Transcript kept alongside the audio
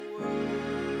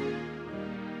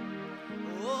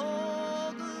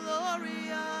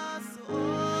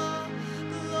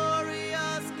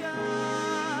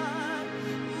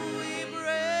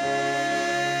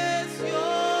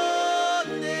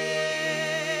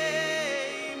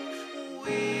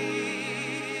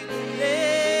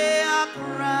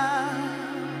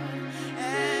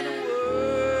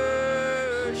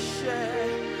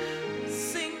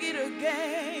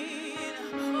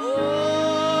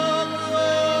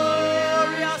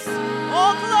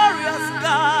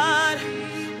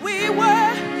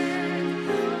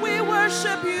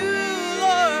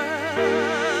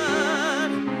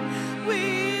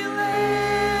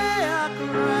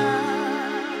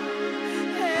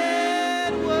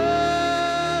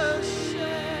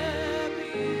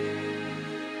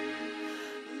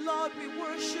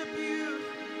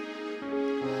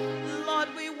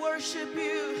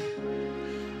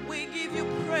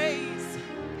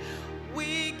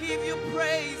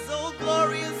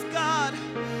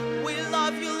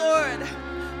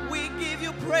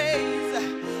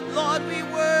Lord, we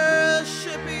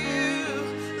worship you.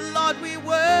 Lord, we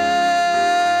worship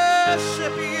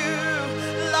you.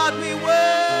 Lord, we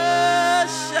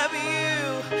worship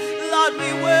you. Lord,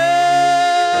 we worship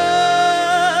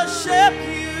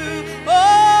you.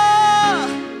 Oh,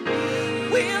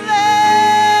 we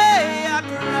lay our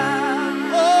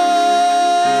crown. Oh,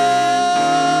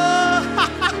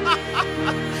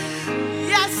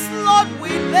 yes, Lord,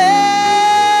 we lay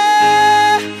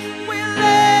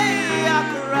our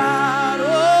crown. Oh,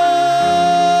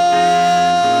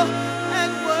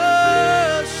 and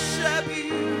worship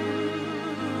you.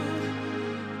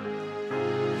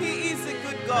 He is a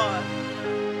good God.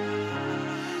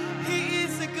 He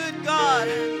is a good God.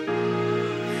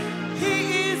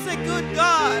 He is a good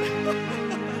God.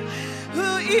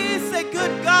 Who is a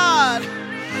good God?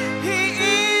 He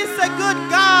is a good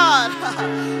God.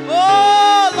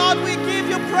 Oh, Lord, we give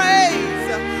you praise.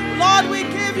 Lord, we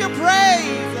give you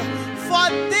praise for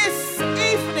this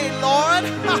evening, Lord.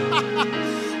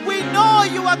 We know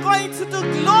you are going to do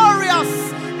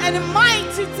glorious and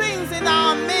mighty things in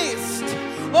our midst.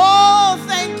 Oh,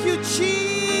 thank you,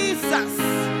 Jesus.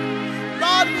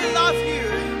 Lord, we love you.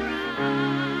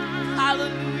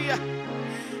 Hallelujah.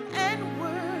 And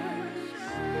worship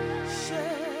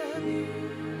you.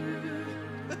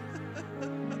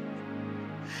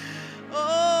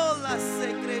 Oh, la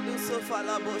secreto sofa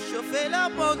la bosho fela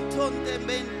monton de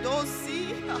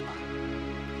mendosi.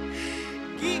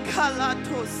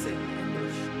 Gikalatose.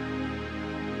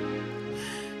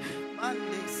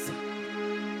 Mandes.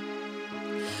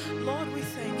 Lord, we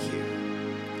thank you.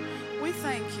 We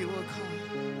thank you, O God,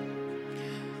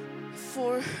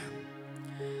 for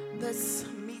this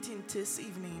meeting this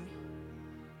evening.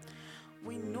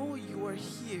 We know you are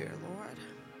here, Lord.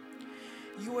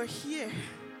 You are here.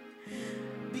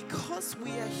 Because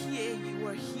we are here, you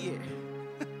are here.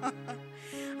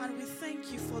 And we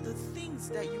thank you for the things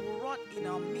that you wrought in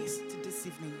our midst this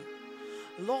evening.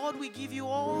 Lord, we give you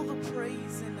all the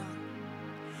praise and honor.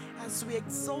 As we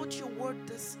exalt your word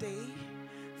this day,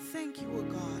 thank you, O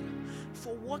God,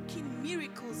 for working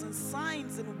miracles and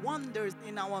signs and wonders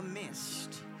in our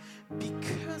midst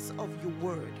because of your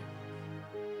word.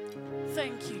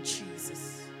 Thank you,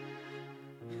 Jesus.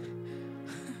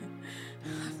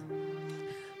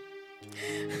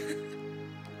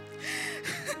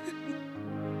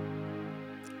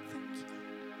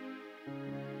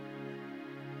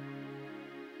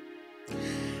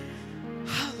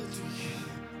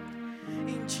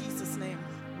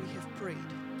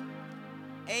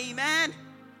 Amen.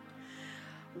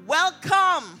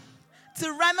 Welcome to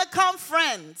Rhema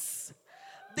Conference,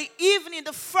 the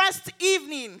first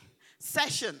evening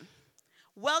session.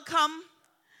 Welcome,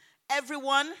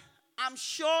 everyone. I'm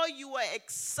sure you are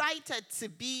excited to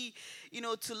be,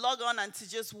 to log on and to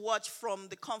just watch from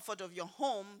the comfort of your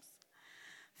homes.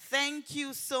 Thank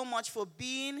you so much for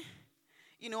being,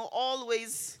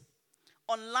 always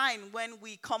online when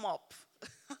we come up.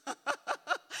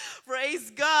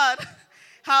 Praise God.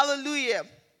 Hallelujah.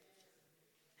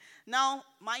 Now,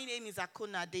 my name is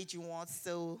Akuna Dejiwon,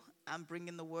 so I'm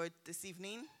bringing the word this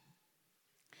evening.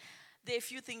 There are a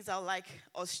few things I'd like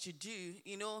us to do.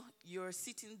 You're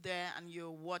sitting there and you're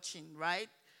watching, right?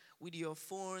 With your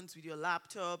phones, with your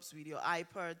laptops, with your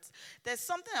iPads. There's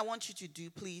something I want you to do,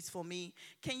 please, for me.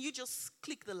 Can you just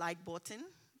click the like button?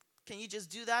 Can you just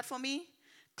do that for me?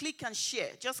 Click and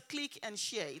share. Just click and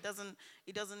share. It doesn't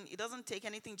take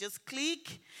anything. Just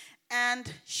click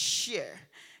and share.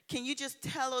 Can you just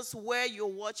tell us where you're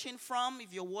watching from?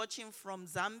 If you're watching from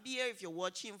Zambia, if you're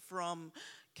watching from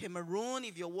Cameroon,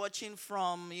 if you're watching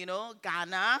from,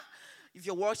 Ghana, if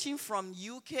you're watching from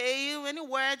UK,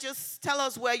 anywhere, just tell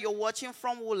us where you're watching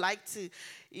from. We'd like to,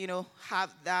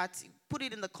 have that. Put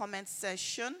it in the comment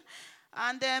section.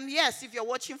 And yes, if you're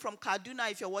watching from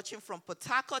Kaduna, if you're watching from Port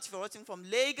Harcourt, if you're watching from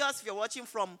Lagos, if you're watching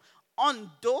from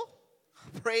Ondo,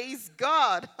 praise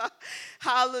God.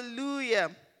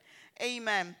 Hallelujah.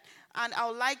 Amen. And I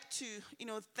would like to,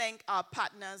 thank our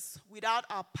partners. Without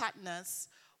our partners,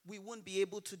 we wouldn't be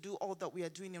able to do all that we are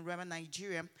doing in Rhema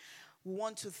Nigeria. We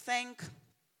want to thank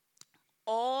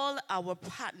all our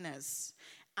partners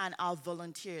and our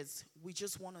volunteers. We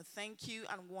just want to thank you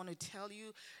and want to tell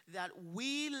you that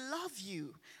we love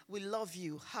you. We love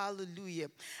you. Hallelujah.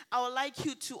 I would like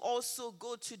you to also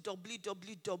go to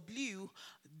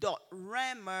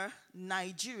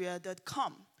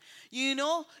www.rhemanigeria.com.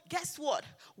 Guess what?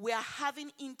 We are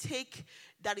having intake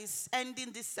that is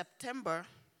ending this September.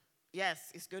 Yes,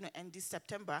 it's going to end this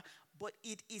September, but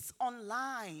it is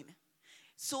online.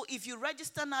 So if you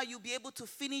register now, you'll be able to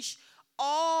finish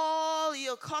all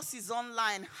your courses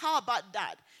online. How about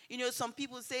that? Some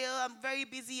people say, oh, I'm very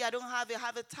busy. I don't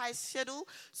have a tight schedule.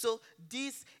 So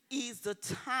this is the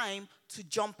time to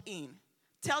jump in.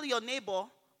 Tell your neighbor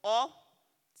or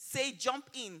say jump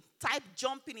in. Type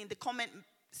jumping in the comment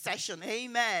section.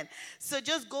 Amen. So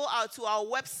just go out to our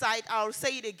website. I'll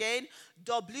say it again.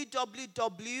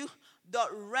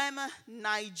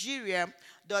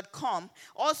 www.remanigeria.com.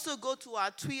 Also go to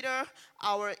our Twitter,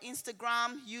 our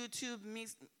Instagram, YouTube,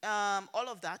 all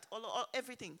of that,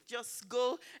 everything. Just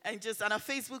go and on our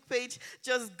Facebook page,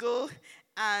 just go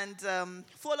and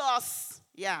follow us.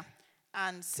 Yeah.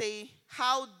 And say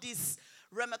how this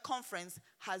Rema conference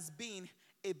has been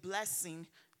a blessing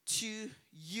to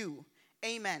you.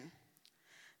 Amen.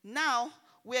 Now,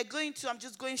 I'm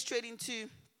just going straight into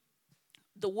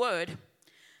the word.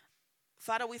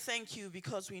 Father, we thank you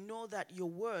because we know that your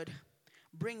word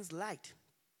brings light.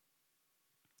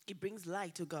 It brings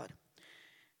light to God.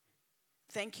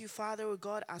 Thank you, Father, oh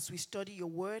God, as we study your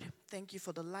word. Thank you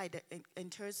for the light that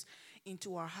enters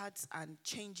into our hearts and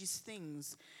changes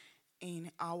things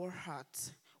in our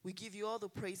hearts. We give you all the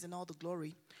praise and all the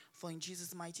glory, for in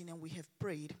Jesus' mighty name we have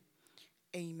prayed.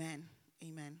 Amen.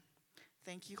 Amen.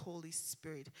 Thank you, Holy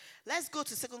Spirit. Let's go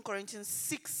to 2 Corinthians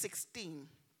 6:16.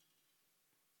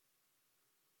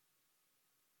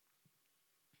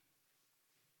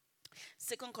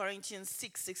 2 Corinthians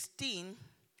 6:16.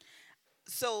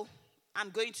 So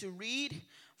I'm going to read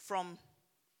from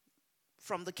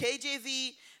the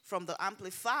KJV, from the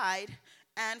Amplified,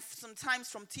 and sometimes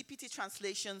from TPT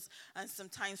translations, and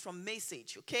sometimes from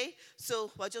Message, okay?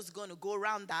 So we're just going to go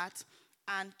around that,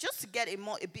 and just to get a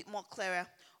bit more clearer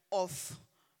of,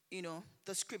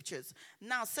 the scriptures.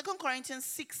 Now, 2 Corinthians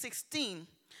 6:16,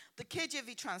 the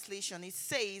KJV translation, it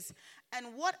says,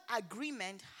 "And what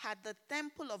agreement had the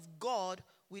temple of God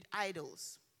with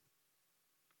idols?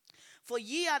 For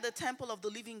ye are the temple of the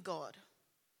living God."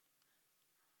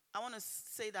 I want to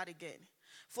say that again.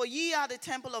 "For ye are the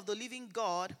temple of the living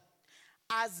God,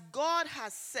 as God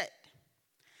has said,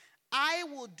 I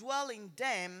will dwell in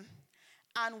them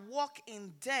and walk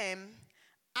in them.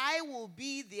 I will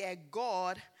be their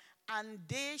God, and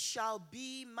they shall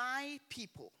be my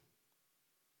people.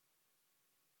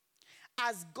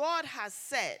 As God has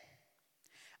said,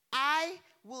 I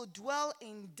will dwell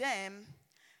in them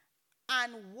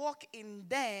and walk in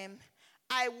them.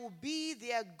 I will be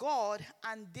their God,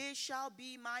 and they shall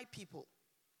be my people."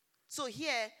 So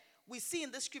here we see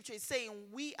in the scripture it's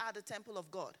saying we are the temple of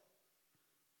God.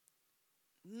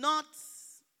 Not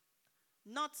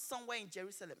somewhere in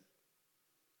Jerusalem.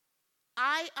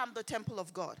 I am the temple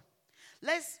of God.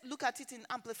 Let's look at it in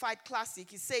Amplified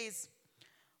Classic. It says,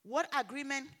 "What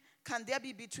agreement can there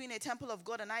be between a temple of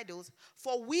God and idols?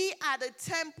 For we are the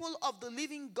temple of the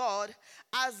living God,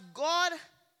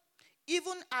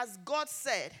 even as God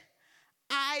said,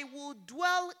 I will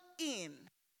dwell in."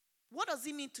 What does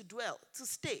it mean to dwell? To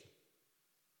stay.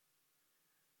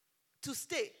 To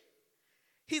stay.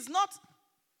 He's not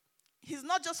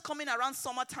just coming around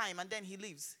summertime and then he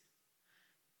leaves.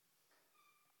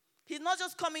 He's not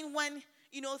just coming when,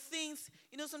 things,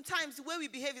 sometimes the way we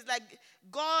behave is like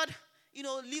God,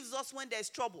 leaves us when there's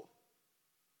trouble.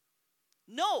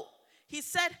 No. He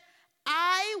said,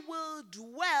 I will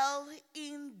dwell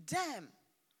in them,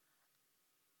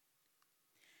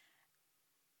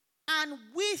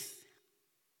 and with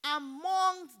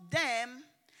among them,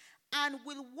 and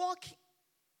will walk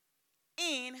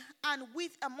in and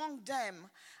with among them.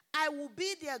 I will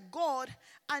be their God,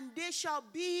 and they shall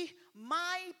be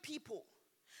my people.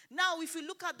 Now, if you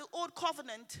look at the old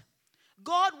covenant,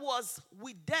 God was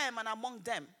with them and among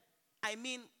them. I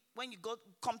mean, when you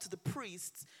come to the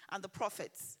priests and the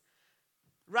prophets,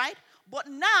 right? But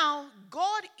now,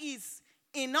 God is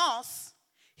in us.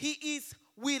 He is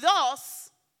with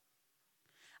us.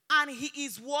 And he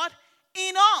is what?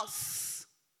 In us.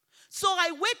 So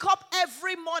I wake up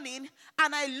every morning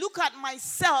and I look at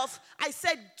myself. I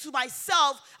said to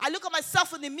myself, I look at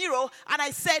myself in the mirror and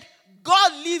I said,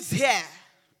 God lives here.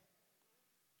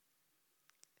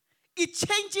 It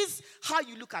changes how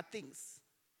you look at things.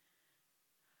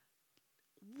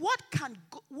 What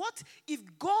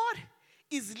if God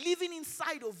is living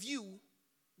inside of you,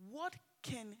 what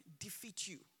can defeat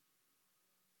you?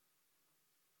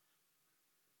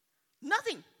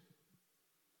 Nothing.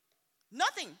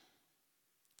 Nothing.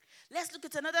 Let's look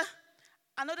at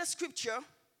another scripture.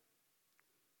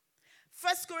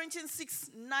 1 Corinthians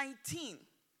 6:19.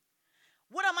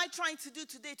 What am I trying to do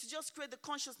today? To just create the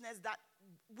consciousness that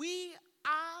we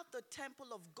are the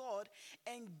temple of God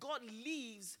and God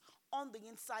lives on the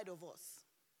inside of us.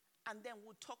 And then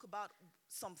we'll talk about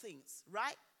some things,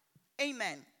 right?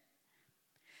 Amen.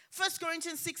 1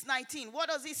 Corinthians 6:19. What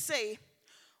does it say?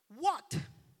 What?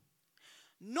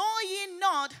 Know ye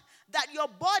not that your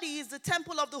body is the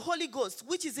temple of the Holy Ghost,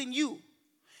 which is in you,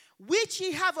 which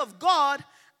ye have of God,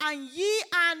 and ye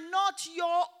are not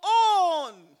your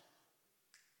own?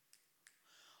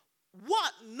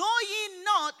 What? Know ye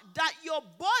not that your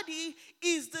body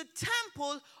is the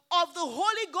temple of the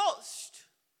Holy Ghost?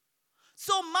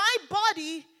 So my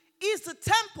body is the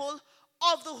temple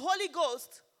of the Holy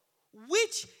Ghost,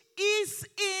 which is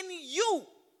in you.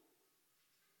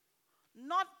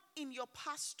 Not in your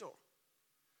pastor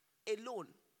alone.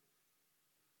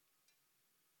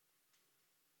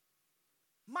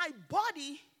 My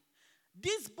body,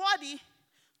 this body,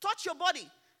 touch your body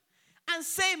and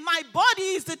say, my body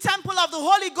is the temple of the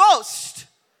Holy Ghost.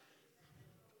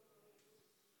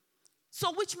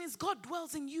 So which means God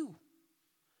dwells in you.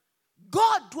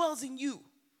 God dwells in you.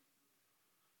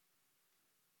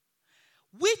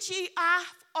 Which ye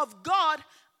are of God,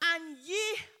 and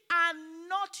ye are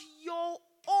not your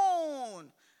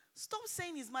own. Stop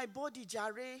saying it's my body,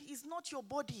 Jare. It's not your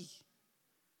body.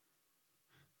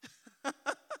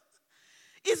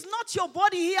 It's not your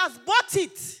body. He has bought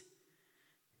it.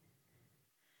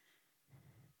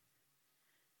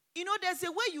 You know, there's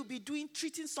a way you'll be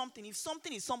treating something if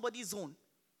something is somebody's own.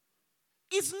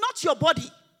 It's not your body.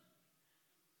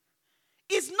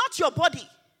 It's not your body.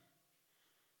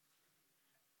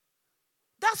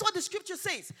 That's what the scripture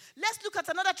says. Let's look at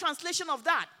another translation of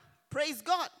that. Praise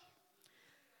God.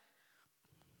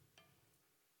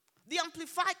 The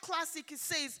Amplified Classic, it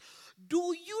says, do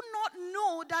you not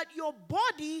know that your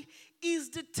body is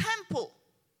the temple,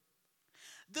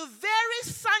 the very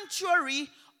sanctuary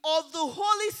of the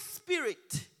Holy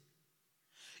Spirit?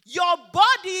 Your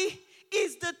body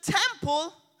is the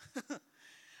temple,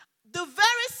 the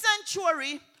very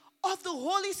sanctuary of the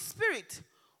Holy Spirit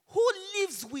who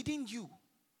lives within you.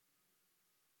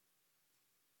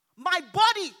 My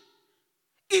body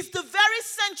is the very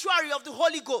sanctuary of the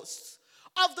Holy Ghost,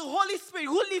 of the Holy Spirit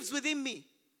who lives within me.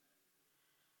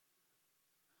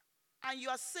 And you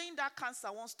are saying that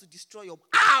cancer wants to destroy your body.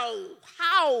 Ow!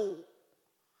 How?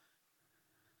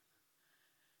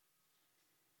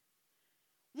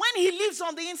 When he lives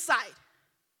on the inside,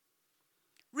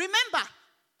 remember,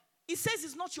 he says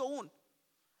it's not your own.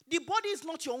 The body is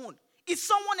not your own. It's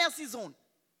someone else's own.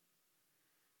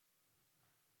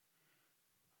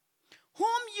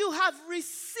 Whom you have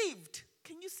received.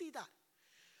 Can you see that?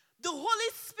 The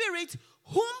Holy Spirit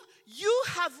whom you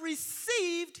have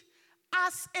received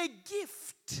as a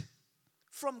gift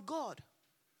from God.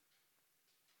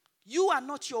 You are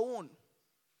not your own.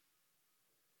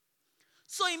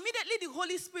 So immediately the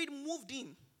Holy Spirit moved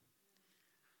in.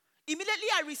 Immediately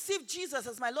I received Jesus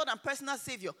as my Lord and personal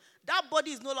Savior. That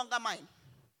body is no longer mine.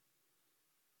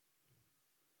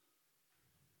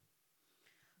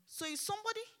 So if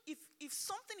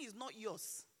something is not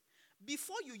yours,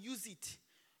 before you use it,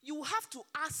 you have to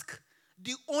ask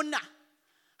the owner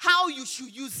how you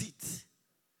should use it.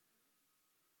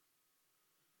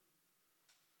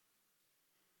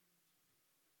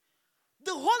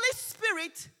 The Holy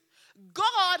Spirit,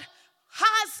 God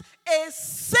has a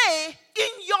say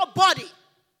in your body.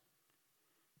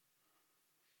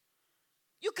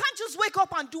 You can't just wake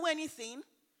up and do anything.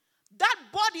 That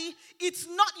body, it's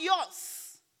not yours.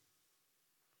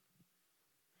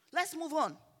 Let's move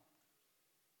on.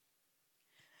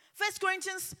 1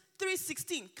 Corinthians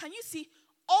 3:16. Can you see?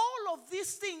 All of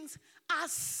these things are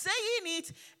saying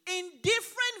it in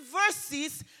different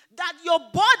verses that your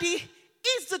body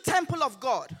is the temple of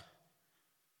God.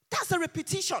 That's a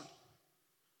repetition.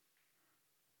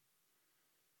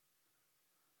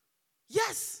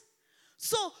 Yes.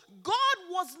 So God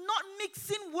was not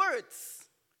mixing words.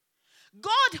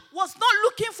 God was not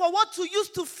looking for what to use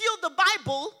to fill the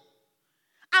Bible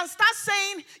and start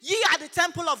saying, ye are the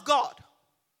temple of God.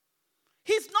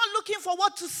 He's not looking for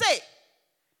what to say.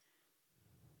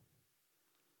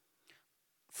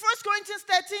 1 Corinthians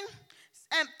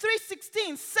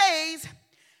 3:16 says,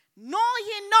 know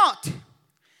ye not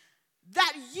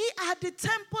that ye are the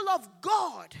temple of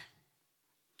God,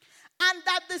 and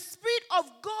that the Spirit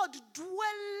of God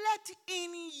dwelleth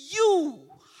in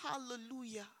you.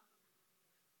 Hallelujah.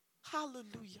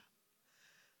 Hallelujah.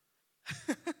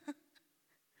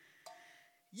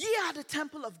 Ye are the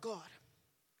temple of God,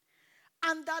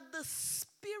 and that the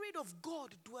Spirit of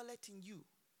God dwelleth in you.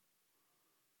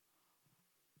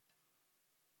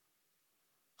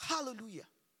 Hallelujah.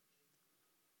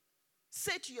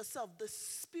 Say to yourself, the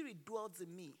Spirit dwells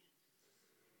in me.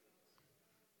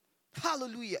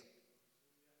 Hallelujah.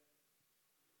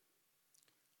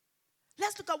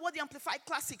 Let's look at what the Amplified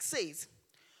Classic says.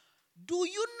 Do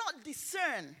you not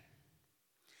discern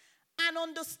and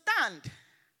understand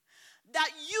that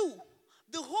you,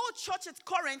 the whole church at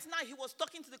Corinth, now he was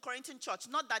talking to the Corinthian church,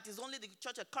 not that it's only the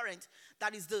church at Corinth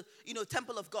that is the,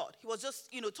 temple of God. He was just,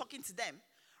 talking to them,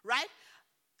 right?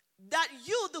 That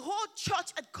you, the whole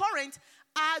church at Corinth,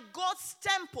 are God's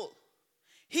temple,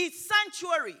 his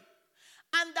sanctuary,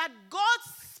 and that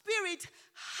God's Spirit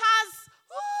has,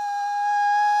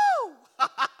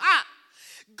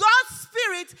 God's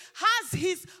Spirit has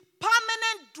his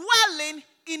permanent dwelling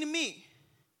in me.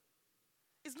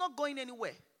 It's not going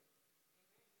anywhere.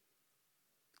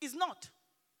 It's not.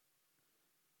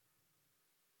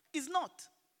 It's not.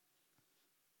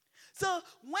 So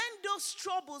when those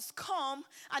troubles come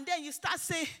and then you start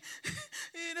saying,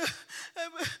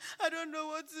 I don't know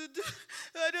what to do.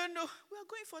 I don't know. We are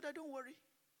going further, don't worry.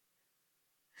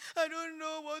 I don't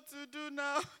know what to do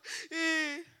now.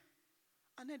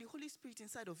 And then the Holy Spirit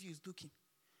inside of you is looking.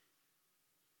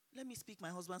 Let me speak my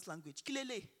husband's language.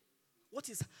 Kilele. What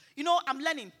is, I'm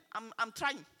learning. I'm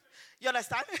trying. You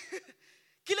understand?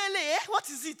 Kilele, what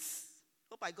is it?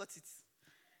 Hope I got it.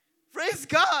 Praise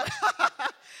God.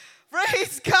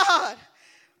 Praise God.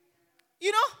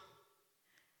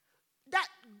 That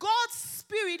God's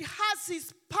Spirit has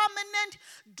his permanent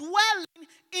dwelling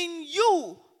in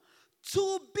you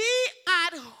to be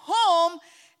at home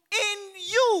in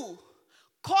you,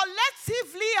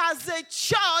 collectively as a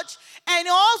church and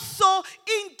also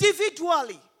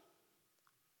individually.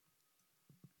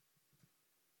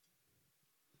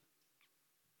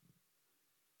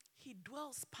 He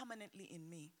dwells permanently in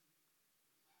me.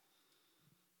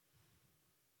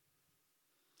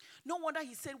 No wonder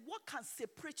he said, what can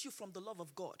separate you from the love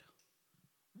of God?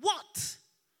 What?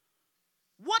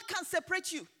 What can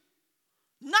separate you?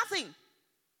 Nothing.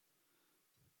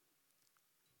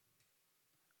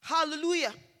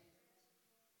 Hallelujah.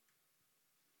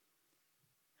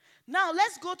 Now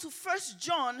let's go to 1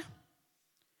 John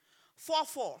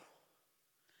 4:4.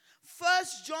 1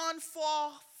 John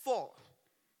 4:4.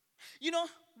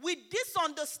 With this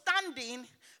understanding,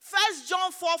 1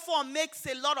 John 4:4 makes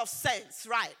a lot of sense,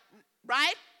 right?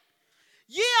 Right?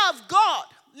 Ye of God,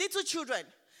 little children,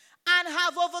 and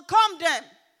have overcome them,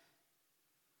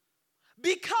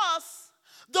 because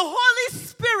the Holy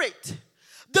Spirit,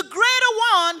 the greater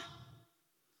one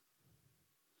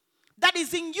that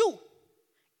is in you,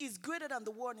 is greater than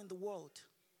the one in the world.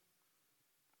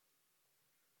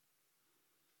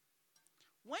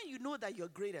 When you know that you're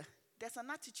greater, there's an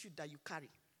attitude that you carry.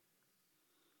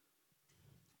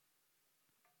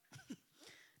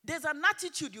 There's an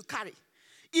attitude you carry.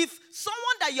 If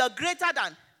someone that you're greater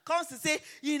than comes to say,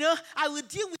 I will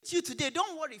deal with you today.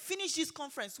 Don't worry, finish this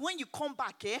conference. When you come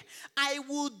back, I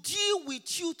will deal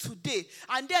with you today.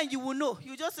 And then you will know.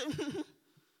 You just say,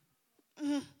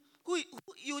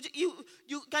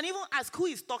 you can even ask who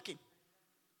is talking.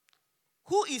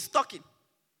 Who is talking?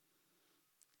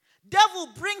 Devil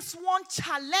brings one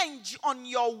challenge on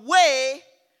your way,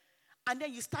 and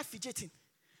then you start fidgeting.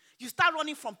 You start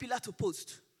running from pillar to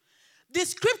post. The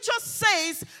scripture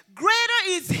says, greater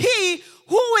is he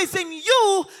who is in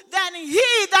you than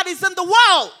he that is in the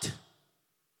world.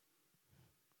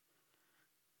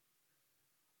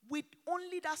 With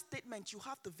only that statement, you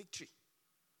have the victory.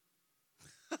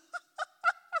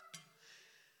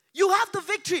 You have the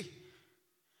victory.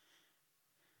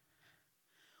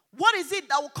 What is it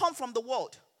that will come from the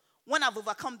world when I've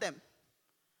overcome them?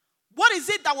 What is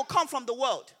it that will come from the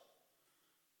world?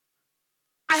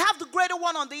 I have the greater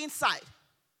one on the inside.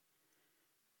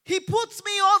 He puts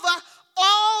me over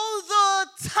all the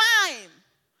time.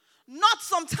 Not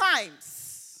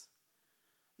sometimes.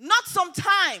 Not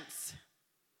sometimes.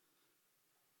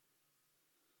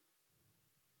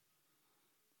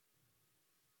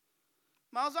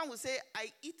 My husband will say,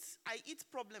 I eat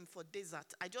problem for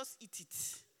dessert. I just eat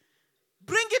it.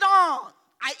 Bring it on.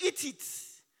 I eat it.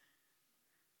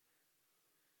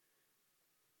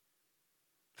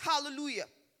 Hallelujah.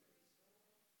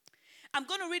 I'm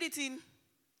going to read it in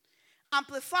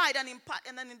Amplified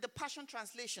and then in the Passion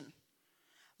Translation.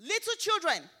 Little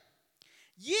children,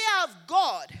 ye of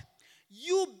God,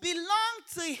 you belong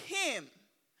to him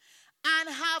and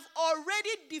have already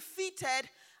defeated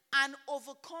and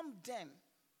overcome them.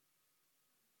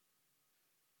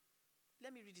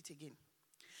 Let me read it again.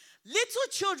 Little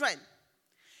children,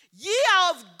 ye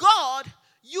of God,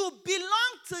 you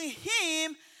belong to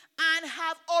him and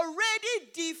have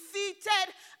already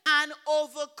defeated and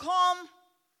overcome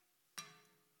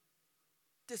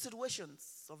the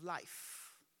situations of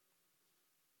life.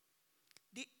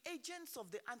 The agents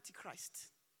of the Antichrist.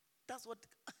 That's what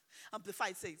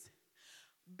Amplified says.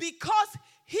 Because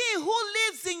he who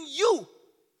lives in you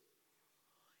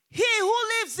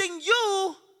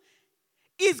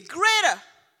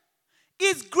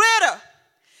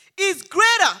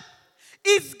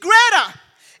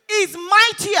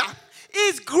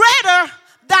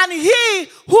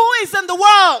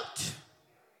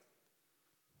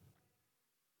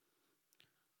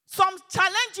some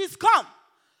challenges come,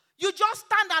 you just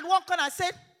stand at one corner and say,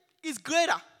 it's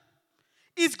greater.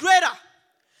 It's greater.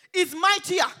 It's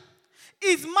mightier.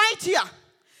 It's mightier.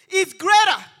 It's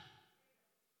greater.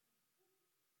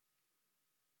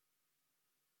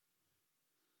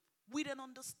 With an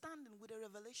understanding, with a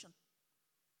revelation.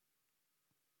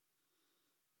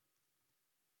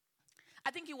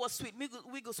 I think it was Sweet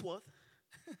Wigglesworth.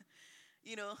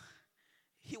 He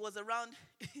was around,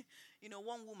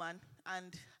 one woman,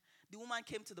 and the woman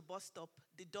came to the bus stop.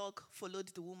 The dog followed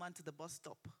the woman to the bus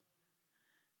stop.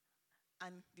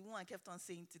 And the woman kept on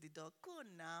saying to the dog, go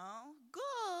now,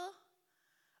 go,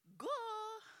 go.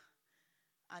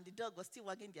 And the dog was still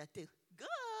wagging their tail. Go.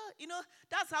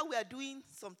 That's how we are doing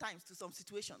sometimes to some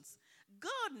situations. Go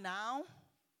now.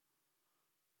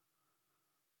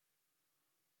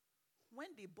 When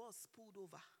the bus pulled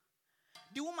over,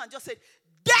 the woman just said,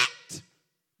 "That!"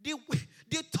 The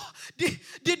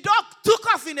dog took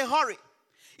off in a hurry.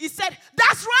 He said,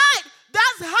 "That's right.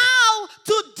 That's how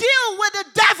to deal with the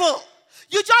devil.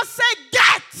 You just say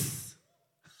that."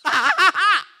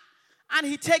 And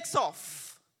he takes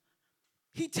off.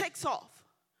 He takes off.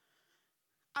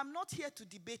 I'm not here to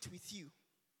debate with you.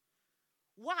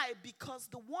 Why? Because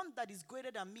the one that is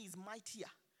greater than me is mightier.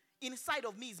 Inside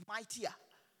of me is mightier.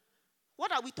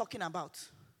 What are we talking about?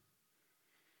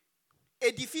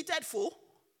 A defeated foe?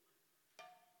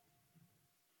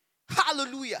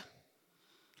 Hallelujah.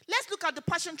 Let's look at the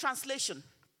Passion Translation.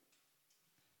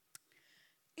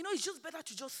 It's just better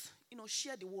to just,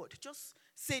 share the word. Just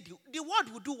say the word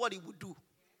will do what it will do.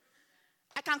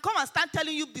 I can come and start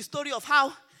telling you the story of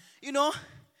how,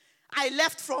 I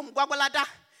left from Gwagwalada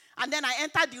and then I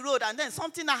entered the road and then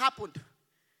something that happened.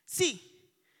 See,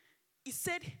 he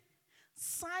said,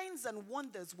 signs and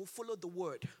wonders will follow the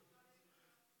word.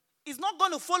 It's not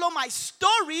going to follow my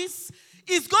stories.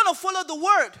 It's going to follow the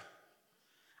word.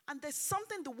 And there's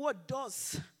something the word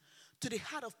does to the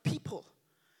heart of people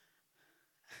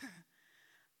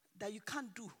that you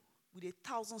can't do with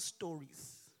 1,000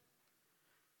 stories.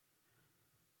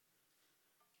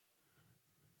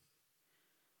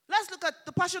 Let's look at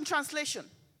the Passion Translation.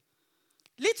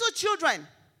 Little children,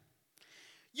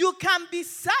 you can be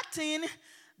certain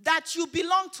that you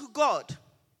belong to God.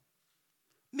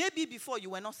 Maybe before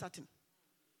you were not certain.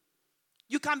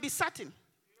 You can be certain.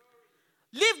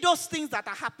 Leave those things that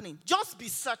are happening. Just be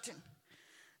certain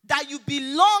that you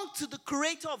belong to the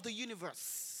creator of the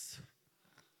universe.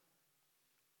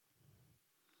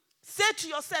 Say to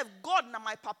yourself, God na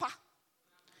my papa.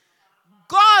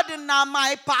 God na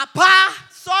my papa.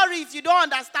 Sorry if you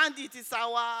don't understand it. It's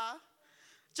our...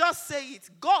 Just say it.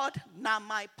 God na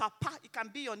my papa. It can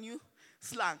be your new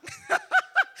slang.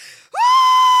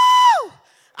 Woo!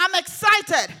 I'm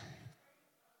excited.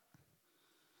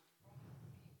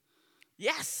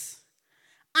 Yes.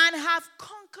 And have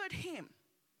conquered him.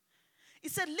 He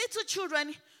said, little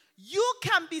children, you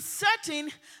can be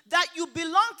certain that you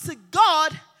belong to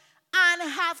God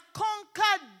and have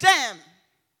conquered them.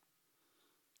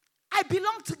 I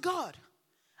belong to God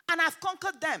and I've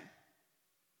conquered them.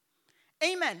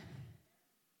 Amen.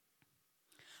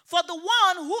 For the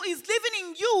one who is living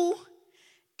in you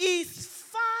is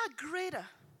far greater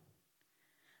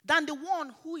than the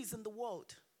one who is in the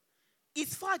world.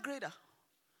 It's far greater.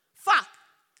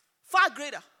 Far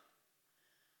greater.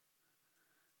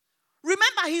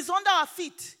 Remember, he's under our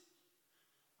feet.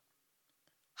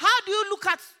 How do you look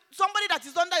at somebody that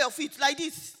is under your feet like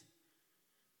this?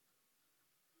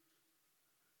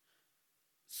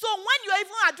 So when you're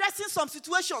even addressing some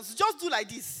situations, just do like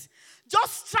this.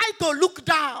 Just try to look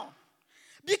down.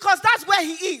 Because that's where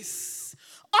he is.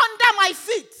 Under my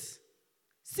feet.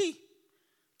 See,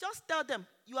 just tell them,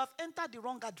 you have entered the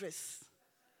wrong address.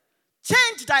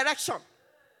 Change direction.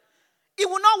 It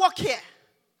will not work here.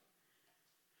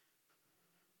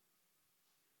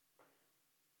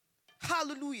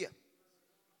 Hallelujah.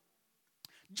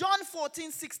 John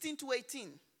 14, 16 to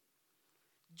 18.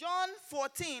 John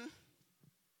 14,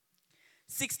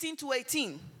 16 to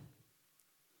 18.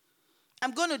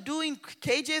 I'm going to do in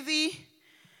KJV,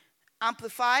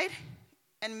 Amplified,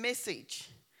 and Message.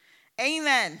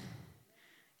 Amen.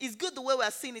 It's good the way we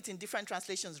are seeing it in different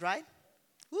translations, right?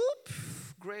 Whoop.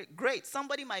 Great.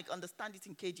 Somebody might understand it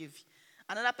in KJV.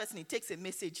 Another person, it takes a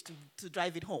message to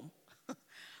drive it home.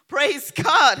 Praise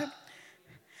God.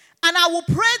 And I will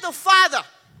pray the Father,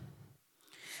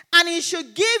 and he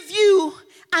should give you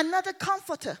another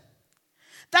comforter,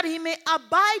 that he may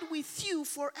abide with you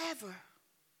forever.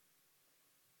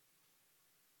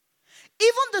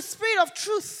 Even the Spirit of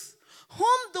truth,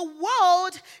 whom the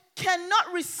world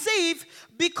cannot receive,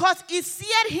 because he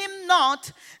seeth him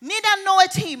not, neither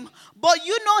knoweth him, but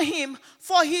you know him,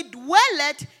 for he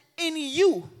dwelleth in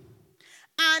you,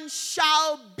 and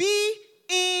shall be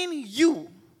in you.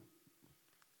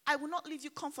 I will not leave you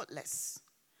comfortless.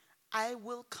 I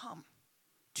will come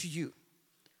to you.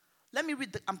 Let me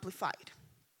read the Amplified.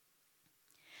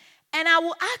 And I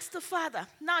will ask the Father.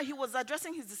 Now he was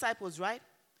addressing his disciples, right?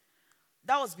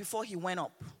 That was before he went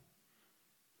up.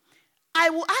 I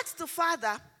will ask the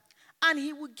Father, and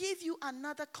he will give you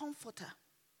another comforter.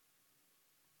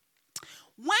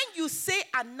 When you say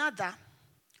another,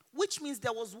 which means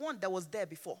there was one that was there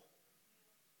before.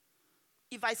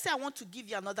 If I say I want to give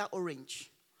you another orange,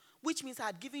 which means I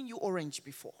had given you orange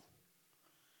before.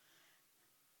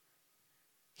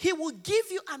 He will give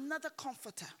you another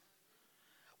comforter.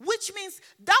 Which means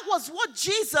that was what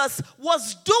Jesus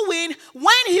was doing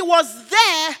when he was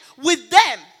there with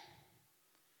them.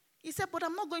 He said, but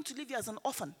I'm not going to leave you as an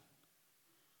orphan.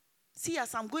 See,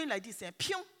 as I'm going like this,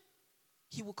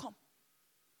 he will come.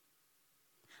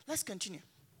 Let's continue.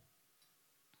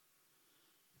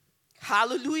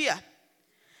 Hallelujah.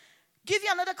 Give you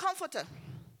another comforter.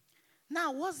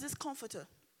 Now, what's this comforter?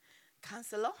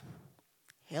 Counselor,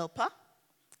 helper,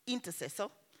 intercessor,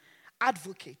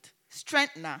 advocate,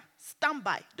 strengthener,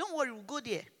 standby. Don't worry, we'll go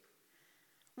there.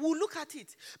 We'll look at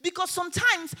it. Because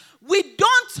sometimes we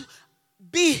don't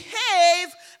behave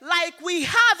like we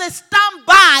have a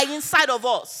standby inside of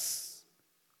us.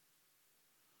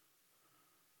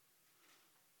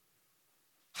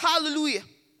 Hallelujah.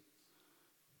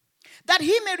 That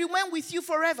he may remain with you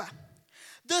forever.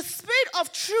 The Spirit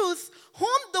of truth, whom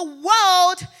the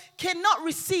world cannot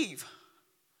receive.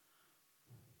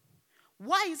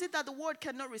 Why is it that the world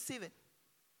cannot receive it?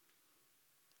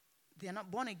 They are not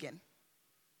born again.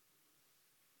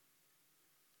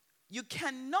 You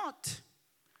cannot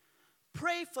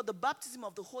pray for the baptism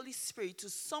of the Holy Spirit to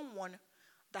someone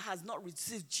that has not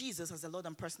received Jesus as a Lord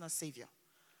and personal Savior.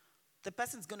 The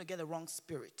person's going to get the wrong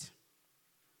spirit.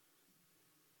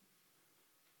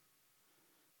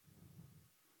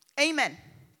 Amen.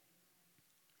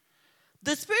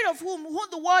 The Spirit of whom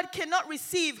the world cannot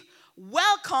receive,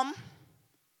 welcome,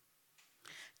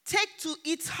 take to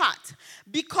its heart,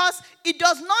 because it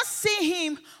does not see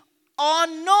him or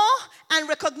know and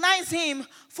recognize him,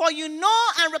 for you know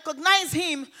and recognize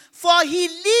him, for he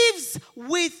lives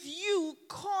with you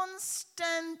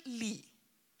constantly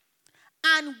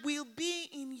and will be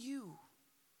in you.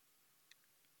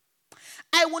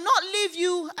 I will not leave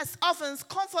you as orphans,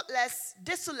 comfortless,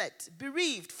 desolate,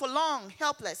 bereaved, forlorn,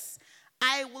 helpless.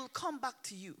 I will come back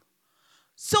to you.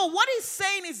 So what he's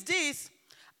saying is this: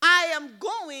 I am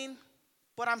going,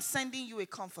 but I'm sending you a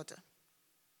comforter.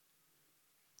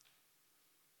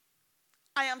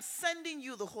 I am sending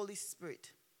you the Holy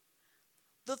Spirit,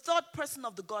 the third person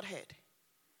of the Godhead.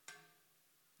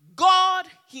 God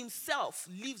himself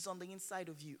lives on the inside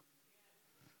of you.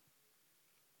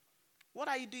 What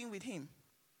are you doing with him?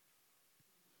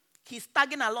 He's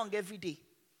tagging along every day.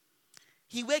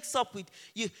 He wakes up with,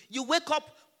 you wake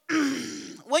up,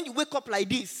 when you wake up like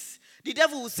this, the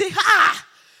devil will say,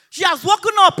 she has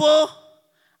woken up, oh.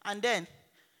 And then,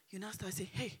 you now start saying,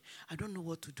 hey, I don't know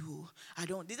what to do.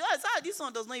 This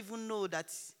one does not even know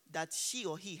that she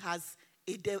or he has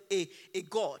a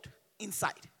God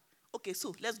inside. Okay,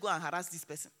 so let's go and harass this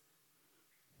person.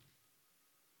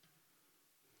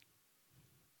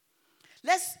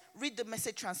 Let's read the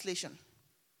Message translation.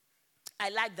 I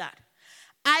like that.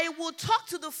 I will talk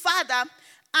to the Father,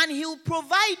 and he will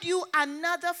provide you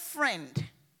another friend,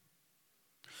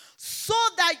 so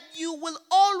that you will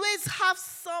always have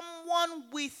someone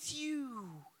with you.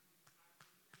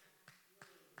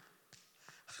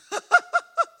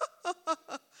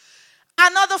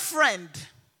 Another friend.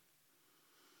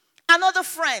 Another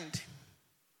friend.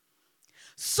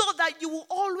 So that you will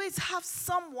always have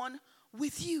someone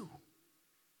with you.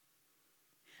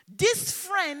 This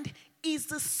friend is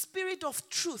the Spirit of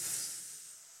truth.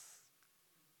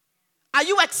 Are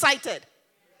you excited?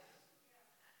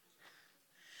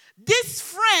 This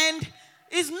friend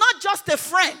is not just a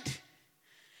friend.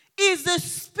 Is the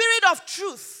Spirit of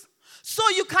truth. So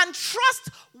you can trust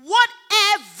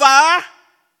whatever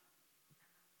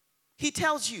he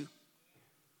tells you,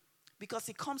 because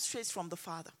it comes straight from the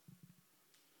Father.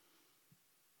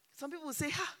 Some people will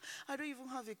say, I don't even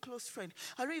have a close friend.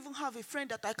 I don't even have a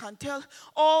friend that I can tell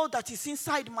all that is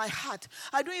inside my heart.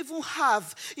 I don't even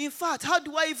have. In fact, how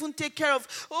do I even take care of,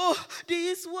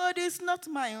 this word is not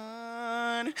my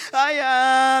own. I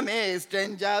am a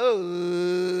stranger.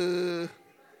 Oh.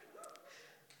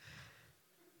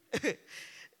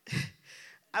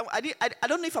 I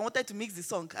don't know if I wanted to mix the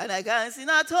song. And I can't sing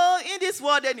at all in this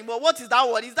world anymore. What is that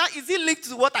word? Is it linked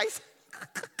to what I said?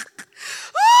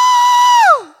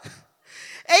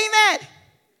 Amen.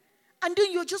 And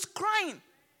then you're just crying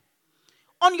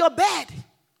on your bed.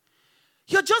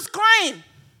 You're just crying.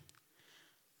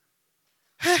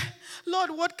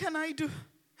 Lord, what can I do?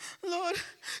 Lord,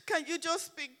 can you just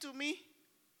speak to me?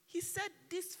 He said,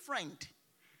 this friend.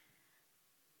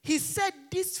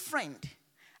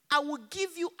 I will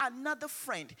give you another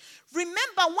friend.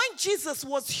 Remember when Jesus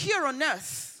was here on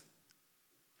earth,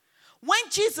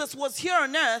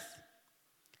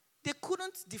 they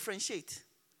couldn't differentiate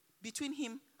between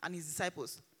him and his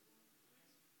disciples.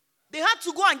 They had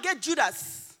to go and get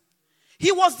Judas.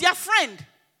 He was their friend.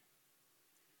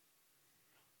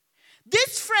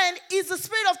 This friend is the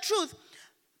Spirit of truth.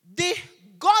 The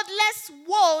godless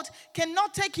world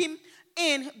cannot take him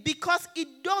in because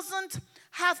it doesn't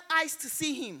have eyes to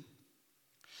see him.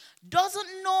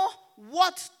 Doesn't know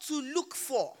what to look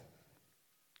for.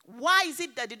 Why is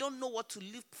it that they don't know what to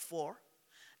look for?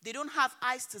 They don't have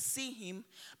eyes to see him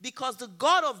because the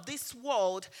God of this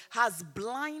world has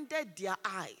blinded their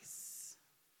eyes.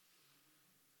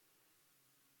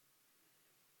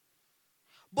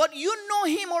 But you know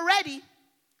him already,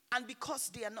 and because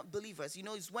they are not believers,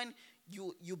 it's when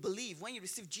you believe, when you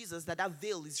receive Jesus, that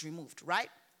veil is removed, right?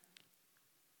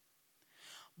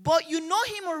 But you know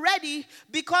him already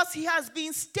because he has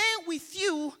been staying with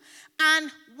you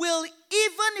and will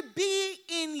even be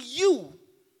in you.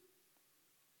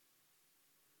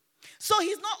 So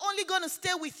he's not only going to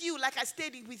stay with you like I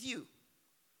stayed with you.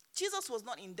 Jesus was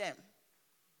not in them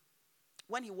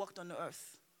when he walked on the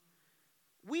earth.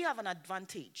 We have an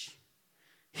advantage.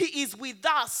 He is with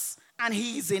us and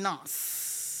he is in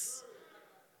us.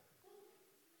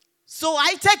 So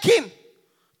I take him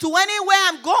to anywhere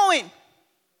I'm going.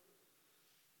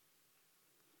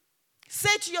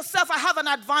 Say to yourself, I have an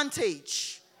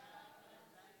advantage.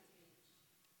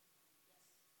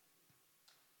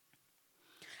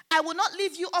 I will not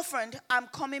leave you orphaned. I'm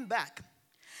coming back.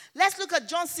 Let's look at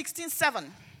John 16:7.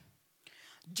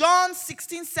 John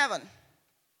 16:7.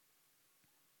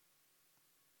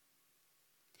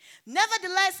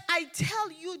 Nevertheless, I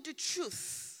tell you the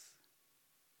truth.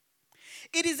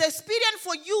 It is expedient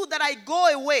for you that I go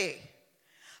away.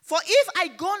 For if I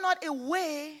go not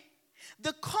away,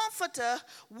 the Comforter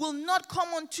will not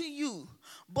come unto you.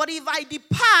 But if I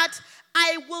depart,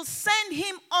 I will send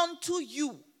him unto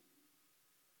you.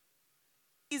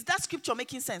 Is that scripture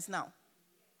making sense now?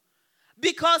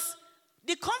 Because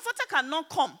the Comforter cannot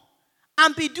come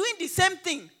and be doing the same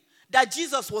thing that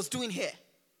Jesus was doing here.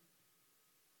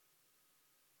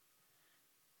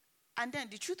 And then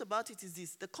the truth about it is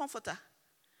this: the Comforter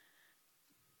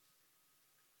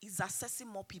is accessing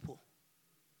more people.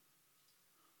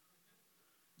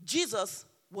 Jesus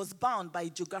was bound by a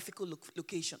geographical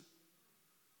location.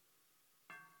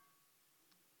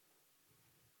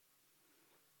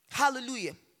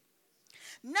 Hallelujah.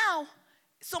 Now,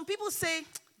 some people say,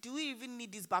 do we even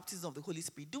need this baptism of the Holy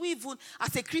Spirit? Do we even,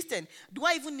 as a Christian, do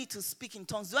I even need to speak in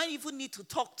tongues? Do I even need to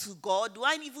talk to God? Do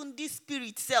I even this spirit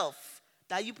itself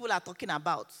that you people are talking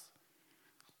about?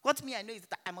 What I know is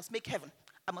that I must make heaven.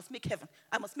 I must make heaven.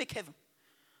 I must make heaven.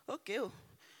 Okay. Oh.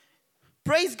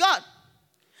 Praise God.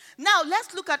 Now,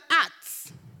 let's look at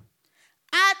Acts.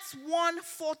 Acts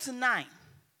 1:4-9.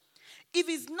 If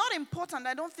it's not important,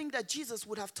 I don't think that Jesus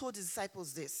would have told his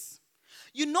disciples this.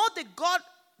 You know that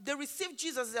they received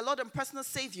Jesus as their Lord and personal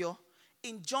Savior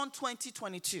in John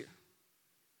 20:22.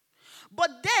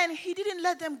 But then he didn't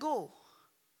let them go.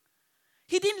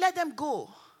 He didn't let them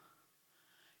go.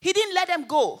 He didn't let them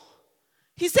go.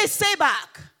 He said, stay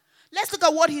back. Let's look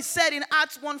at what he said in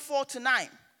Acts 1:4-9.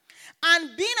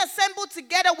 And being assembled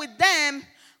together with them,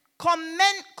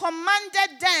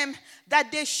 commanded them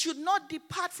that they should not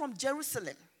depart from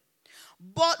Jerusalem,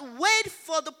 but wait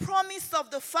for the promise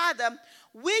of the Father,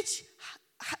 which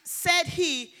said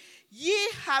he,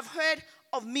 ye have heard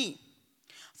of me.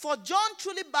 For John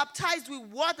truly baptized with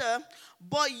water,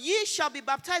 but ye shall be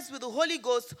baptized with the Holy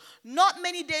Ghost not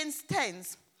many days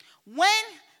hence. When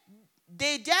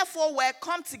they therefore were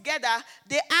come together,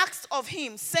 they asked of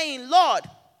him, saying, Lord,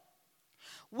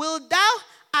 wilt thou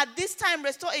at this time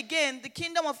restore again the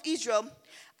kingdom of Israel?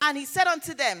 And he said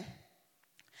unto them,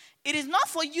 it is not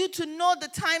for you to know the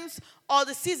times or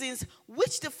the seasons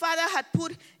which the Father had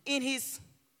put in his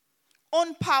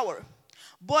own power,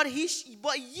 but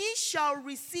ye shall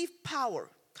receive power.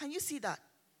 Can you see that?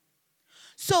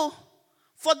 So,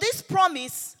 for this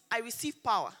promise, I receive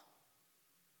power.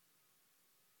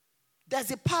 There's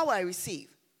a power I receive.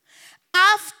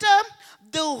 After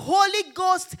the Holy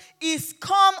Ghost is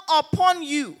come upon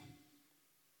you.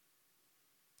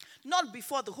 Not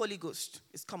before the Holy Ghost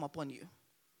is come upon you.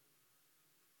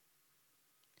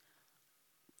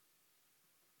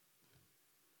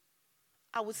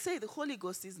 I would say the Holy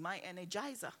Ghost is my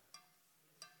energizer.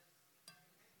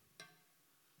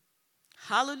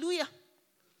 Hallelujah.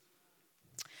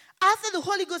 After the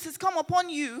Holy Ghost has come upon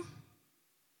you,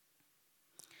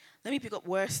 let me pick up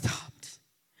where I stopped.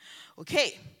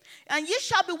 Okay. And ye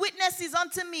shall be witnesses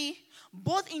unto me,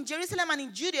 both in Jerusalem and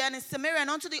in Judea and in Samaria and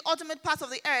unto the ultimate parts of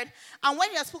the earth. And when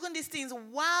he had spoken these things,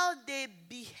 while they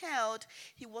beheld,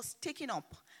 he was taken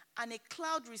up, and a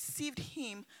cloud received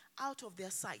him out of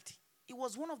their sight. It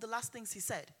was one of the last things he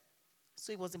said.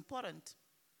 So it was important.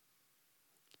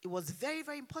 It was very,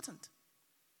 very important.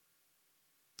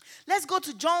 Let's go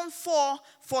to John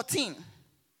 4:14.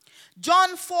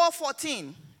 John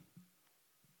 4:14.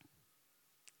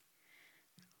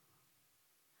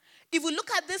 If we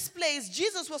look at this place,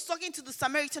 Jesus was talking to the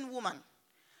Samaritan woman.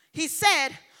 He said,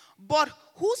 but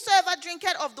whosoever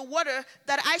drinketh of the water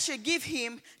that I shall give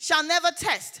him shall never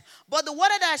thirst. But the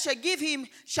water that I shall give him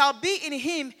shall be in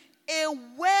him a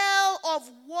well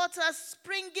of water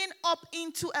springing up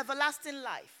into everlasting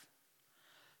life.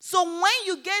 So when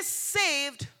you get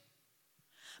saved,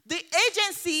 the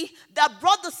agency that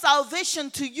brought the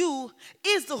salvation to you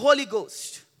is the Holy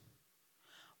Ghost.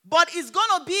 But it's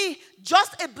going to be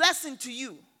just a blessing to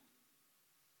you.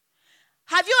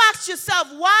 Have you asked yourself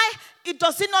why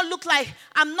does it not look like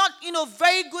I'm not,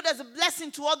 very good as a blessing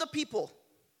to other people?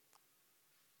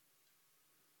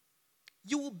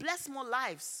 You will bless more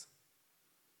lives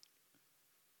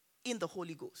in the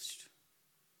Holy Ghost.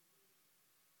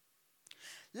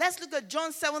 Let's look at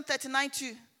John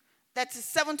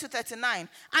 7:37 to 39.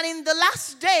 And in the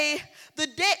last day, the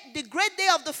great day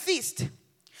of the feast,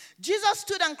 Jesus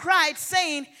stood and cried,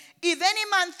 saying, if any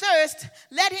man thirst,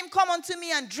 let him come unto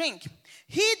me and drink.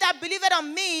 He that believeth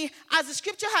on me, as the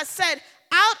scripture has said,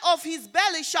 out of his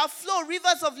belly shall flow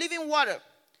rivers of living water.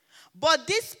 But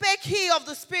this spake he of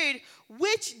the Spirit,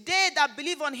 which they that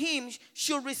believe on him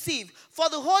should receive. For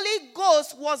the Holy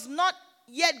Ghost was not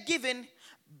yet given,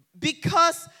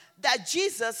 because that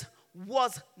Jesus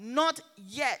was not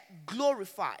yet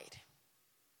glorified.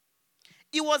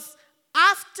 It was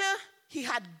after he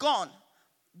had gone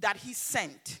that he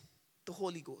sent the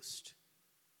Holy Ghost.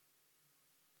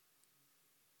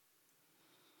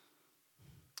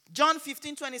 John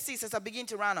 15:26, as I begin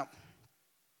to round up.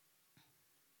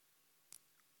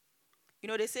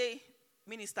 They say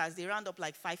ministers, they round up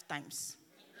like 5 times.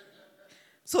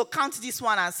 So count this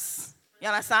one as, you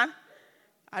understand?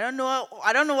 I don't know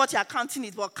what you're counting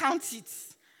it, but count it.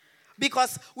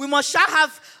 Because we must shall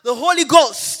have the Holy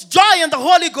Ghost, joy in the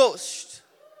Holy Ghost.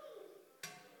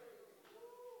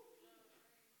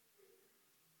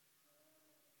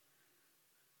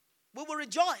 We will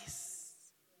rejoice.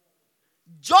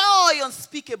 Joy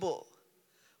unspeakable,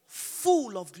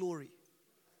 full of glory.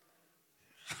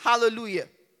 Hallelujah.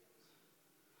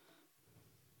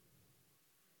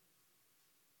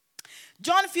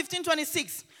 John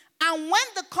 15:26. And when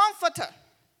the Comforter,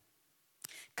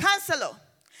 Counselor,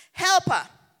 Helper,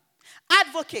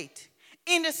 Advocate,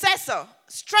 Intercessor,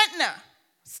 Strengthener,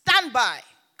 Standby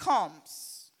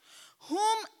comes,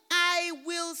 whom I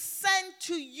will send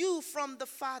to you from the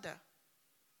Father,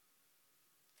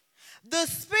 the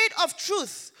Spirit of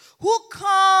truth, who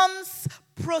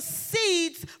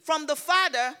proceeds from the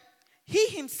Father, he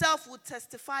himself will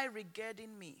testify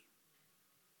regarding me.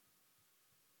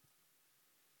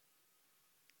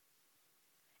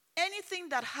 Anything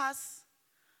that has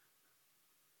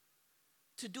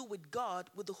to do with God,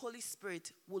 with the Holy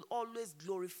Spirit, will always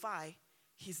glorify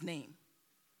his name.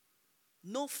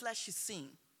 No flesh is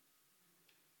seen.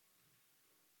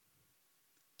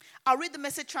 I'll read the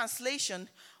Message translation.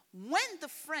 When the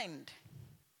friend,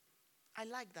 I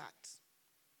like that.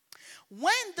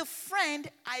 When the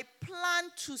friend I plan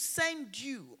to send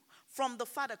you from the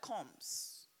Father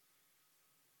comes,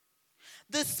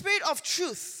 the Spirit of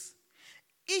truth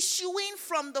issuing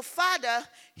from the Father,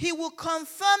 he will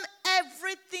confirm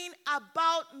everything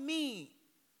about me.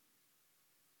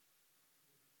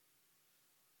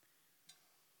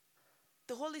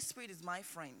 The Holy Spirit is my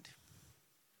friend.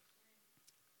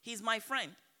 He's my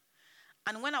friend.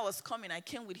 And when I was coming, I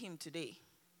came with him today.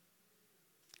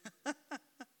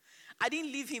 I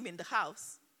didn't leave him in the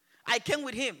house. I came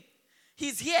with him.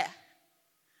 He's here.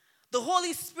 The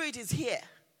Holy Spirit is here.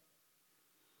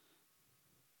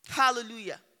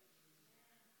 Hallelujah.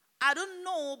 I don't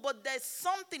know, but there's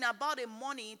something about a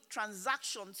money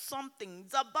transaction, something.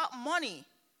 It's about money.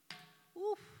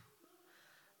 Oof.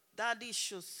 Daddy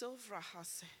shows silver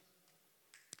has.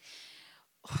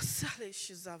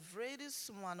 Osalishus avredis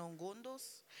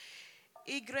manongondos.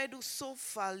 Igredu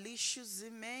sofalishus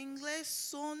imengle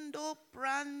sondo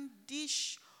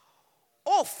brandish.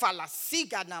 Oh,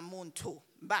 falasiga namonto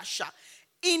basha.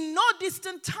 In no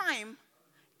distant time,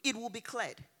 it will be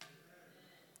cleared.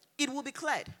 It will be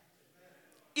cleared.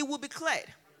 It will be cleared.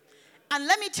 And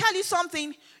let me tell you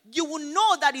something. You will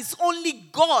know that it's only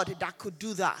God that could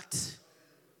do that.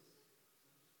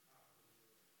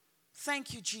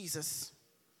 Thank you, Jesus.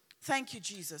 Thank you,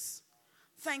 Jesus.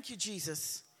 Thank you,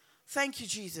 Jesus. Thank you,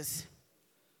 Jesus.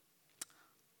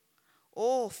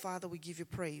 Oh, Father, we give you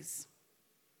praise.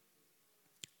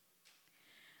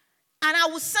 And I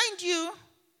will send you,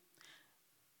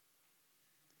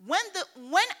 when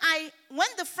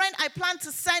the friend I plan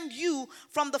to send you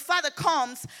from the Father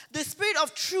comes, the Spirit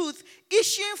of truth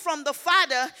issuing from the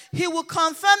Father, he will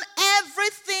confirm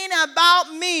everything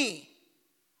about me.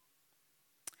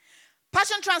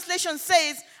 Passion Translation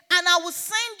says, and I will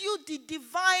send you the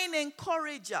divine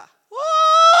encourager. Woo!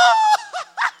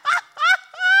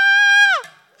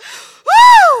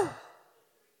 Woo!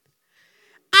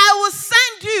 I will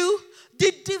send you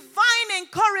the divine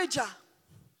encourager.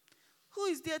 Who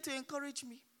is there to encourage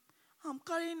me? I'm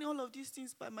carrying all of these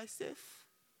things by myself.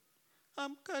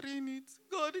 I'm carrying it.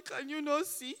 God, can you not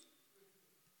see?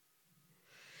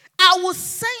 I will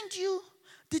send you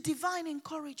the divine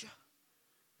encourager.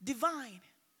 Divine,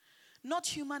 not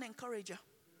human encourager.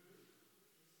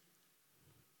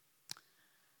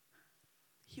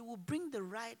 He will bring the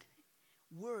right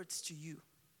words to you.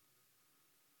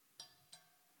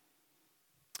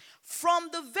 From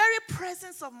the very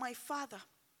presence of my Father.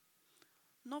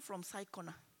 Not from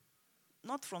Psychona.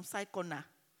 Not from Psychona.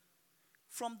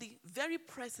 From the very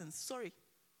presence,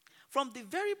 from the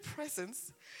very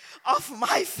presence of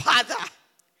my Father.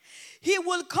 He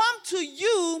will come to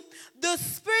you, the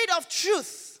Spirit of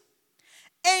truth,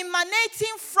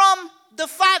 emanating from the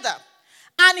Father.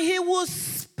 And he will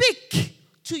speak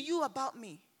to you about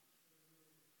me.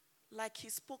 Like he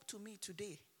spoke to me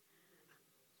today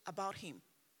about him.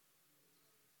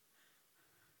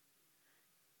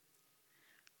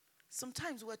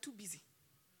 Sometimes we're too busy.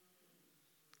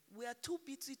 We are too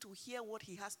busy to hear what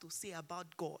he has to say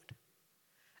about God,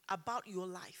 about your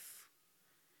life.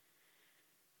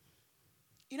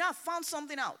 You know, I found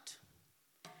something out.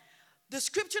 The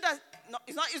scripture that, no,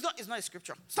 it's not a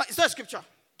scripture. It's not a scripture.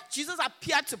 Jesus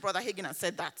appeared to Brother Hagin and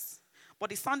said that.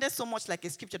 But it sounded so much like a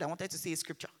scripture that I wanted to say a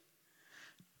scripture.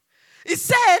 It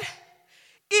said,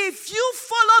 if you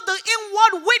follow the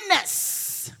inward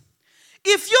witness,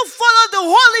 if you follow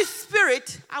the Holy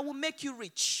Spirit, I will make you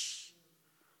rich.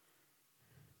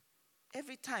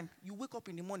 Every time you wake up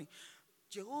in the morning,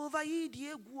 Jehovah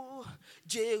idiegwo,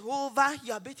 Jehovah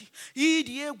yabeti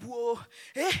idiegwo.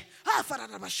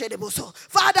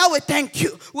 Father, we thank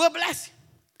you. We bless you.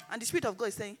 And the Spirit of God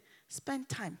is saying, spend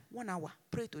time, 1 hour,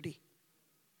 pray today.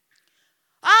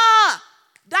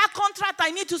 That contract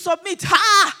I need to submit.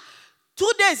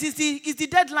 2 days is the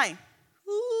deadline.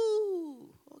 Ooh,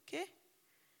 okay.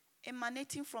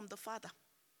 Emanating from the Father.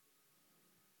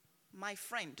 My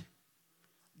friend.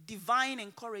 Divine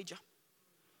encourager.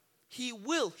 He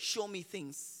will show me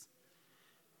things.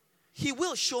 He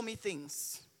will show me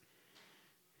things.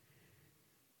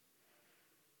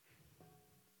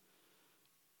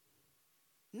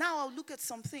 Now I'll look at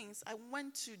some things. I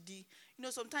went to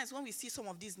sometimes when we see some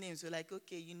of these names, we're like,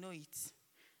 okay, you know it.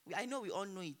 I know we all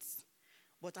know it.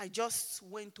 But I just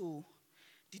went to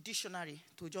the dictionary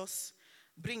to just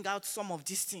bring out some of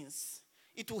these things.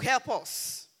 It will help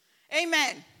us.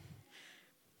 Amen.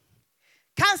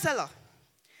 Counselor.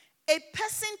 A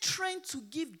person trained to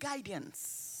give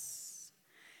guidance.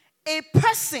 A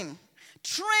person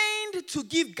trained to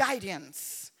give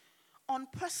guidance on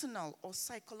personal or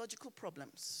psychological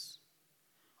problems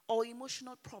or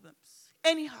emotional problems.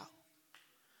 Anyhow,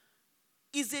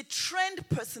 is a trained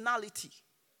personality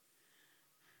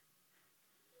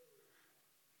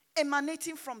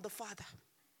emanating from the Father.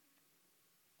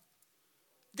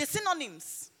 The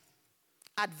synonyms: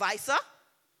 advisor,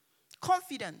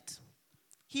 confident.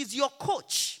 He's your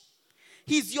coach.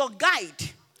 He's your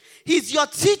guide. He's your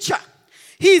teacher.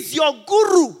 He's your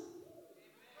guru.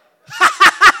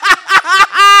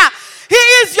 He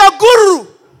is your guru.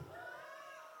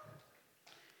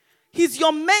 He's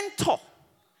your mentor.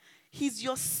 He's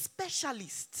your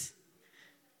specialist.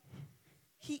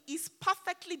 He is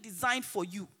perfectly designed for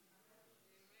you.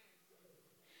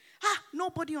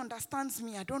 Nobody understands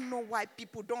me. I don't know why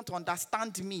people don't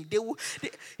understand me.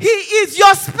 He is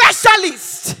your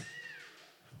specialist.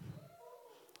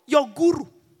 Your guru.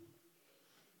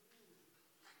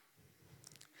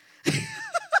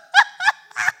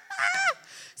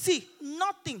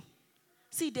 nothing.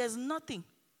 See, there's nothing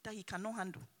that he cannot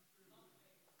handle.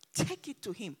 Take it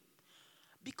to him.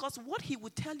 Because what he will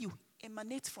tell you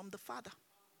emanates from the Father.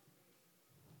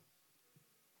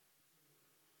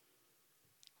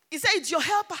 He said, it's your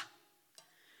helper.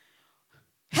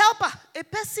 Helper, a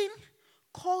person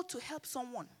called to help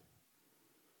someone.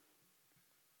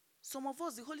 Some of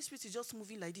us, the Holy Spirit is just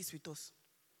moving like this with us.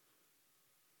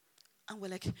 And we're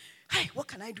like, hey, what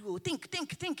can I do?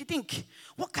 Think.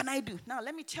 What can I do? Now,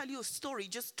 let me tell you a story.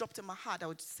 It just dropped in my heart. I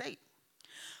would say.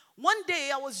 One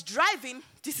day, I was driving.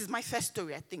 This is my first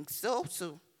story, I think. So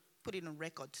put it on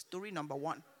record. Story number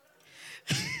 1.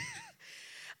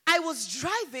 I was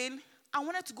driving. I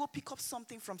wanted to go pick up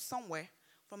something from somewhere,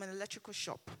 from an electrical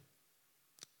shop.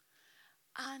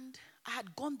 And I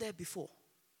had gone there before.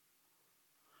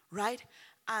 Right?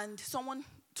 And someone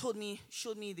showed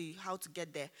me how to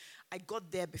get there. I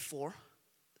got there before,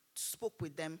 spoke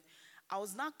with them. I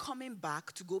was now coming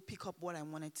back to go pick up what I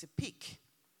wanted to pick.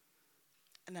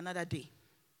 And another day.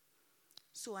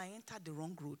 So I entered the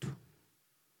wrong road.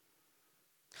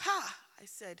 I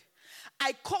said,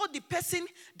 I called the person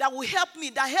that will help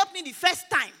me, that helped me the first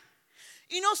time.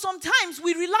 You know, sometimes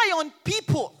we rely on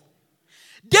people.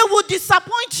 They will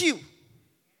disappoint you.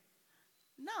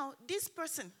 Now, this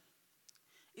person,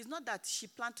 it's not that she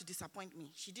planned to disappoint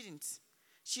me. She didn't.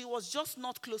 She was just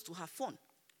not close to her phone.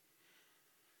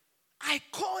 I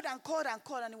called,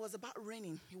 and it was about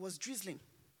raining. It was drizzling.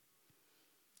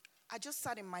 I just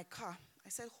sat in my car. I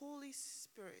said, Holy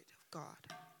Spirit of God,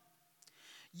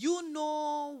 you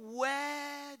know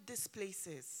where this place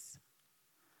is.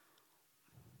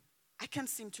 I can't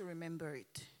seem to remember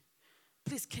it.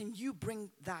 Please, can you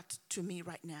bring that to me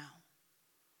right now?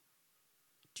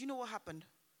 Do you know what happened?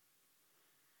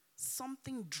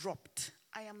 Something dropped.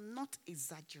 I am not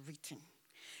exaggerating.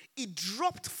 It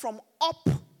dropped from up,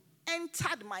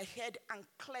 entered my head, and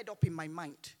cleared up in my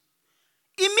mind.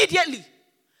 Immediately.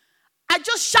 I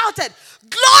just shouted,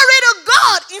 glory to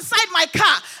God, inside my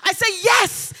car. I said,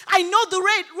 yes, I know the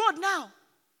road now.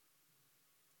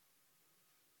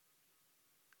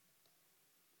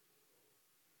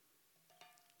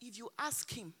 If you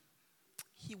ask him,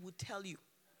 he will tell you.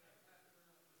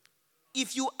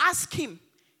 If you ask him,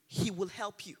 he will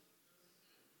help you.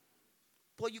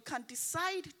 But you can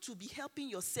decide to be helping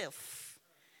yourself.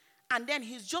 And then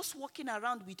he's just walking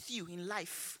around with you in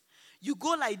life. You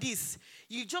go like this.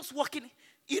 You just walking,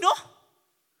 you know.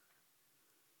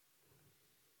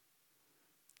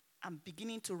 I'm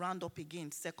beginning to round up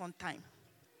again, second time.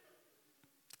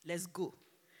 Let's go.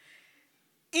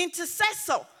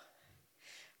 Intercessor,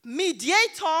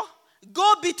 mediator,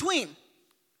 go between.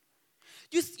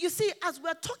 You see, as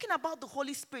we're talking about the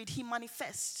Holy Spirit, he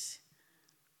manifests.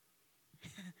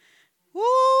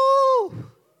 Woo!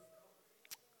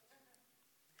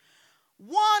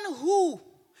 One who,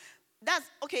 that's,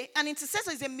 okay, an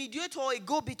intercessor is a mediator or a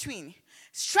go-between.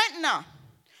 Strengthener,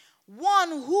 one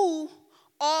who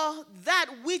or that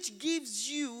which gives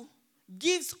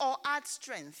or adds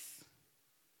strength.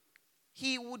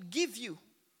 He would give you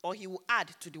or he will add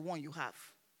to the one you have.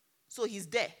 So he's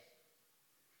there.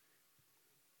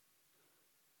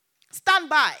 Stand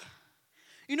by.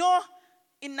 You know,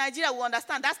 in Nigeria, we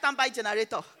understand that standby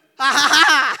generator.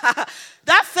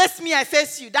 That face me, I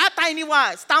face you. That tiny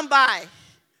one, stand by.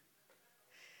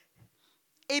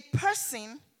 A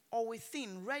person or a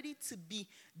thing ready to be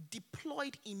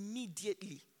deployed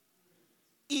immediately.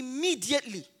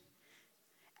 Immediately.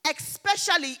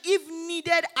 Especially if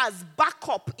needed as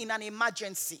backup in an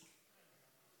emergency.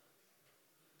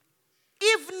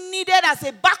 If needed as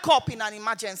a backup in an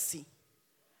emergency.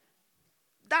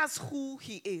 That's who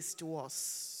he is to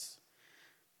us.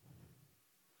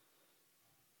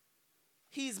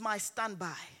 He is my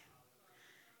standby.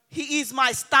 He is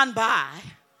my standby.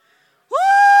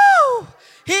 Woo!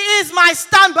 He is my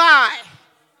standby.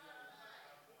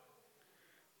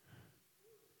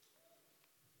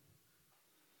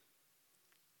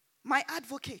 My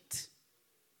advocate.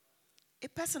 A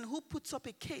person who puts up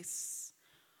a case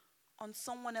on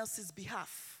someone else's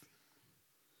behalf.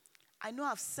 I know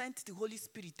I've sent the Holy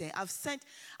Spirit there. I've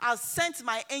sent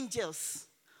my angels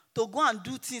to go and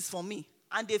do things for me.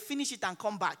 And they finish it and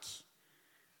come back.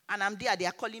 And I'm there, they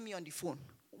are calling me on the phone.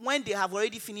 When they have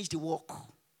already finished the work.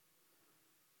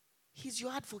 He's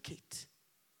your advocate.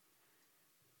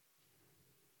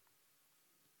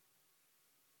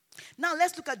 Now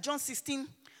let's look at John 16,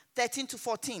 13 to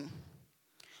 14.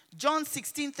 John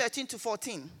 16, 13 to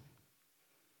 14.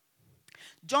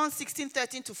 John 16,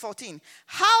 13 to 14.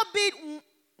 Howbeit,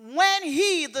 when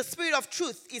he, the Spirit of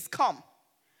truth, is come,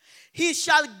 he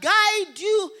shall guide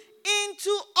you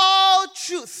into all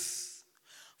truth.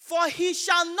 For he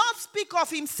shall not speak of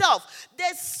himself.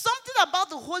 There's something about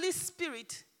the Holy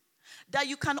Spirit that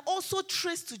you can also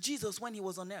trace to Jesus when he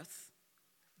was on earth.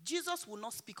 Jesus will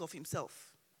not speak of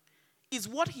himself. It's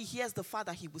what he hears the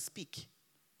Father he will speak.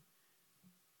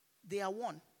 They are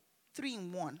one. 3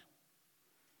 in 1.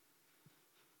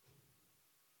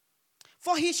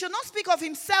 For he shall not speak of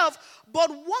himself, but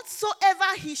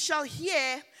whatsoever he shall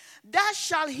hear, that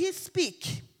shall he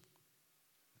speak.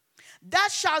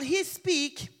 That shall he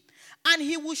speak, and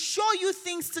he will show you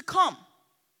things to come.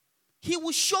 He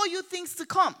will show you things to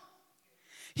come.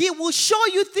 He will show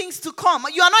you things to come.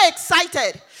 You are not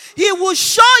excited. He will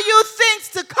show you things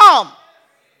to come.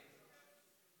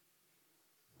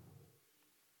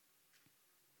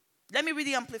 Let me read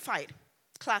the Amplified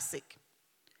Classic.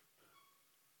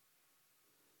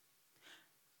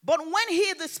 But when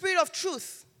he, the Spirit of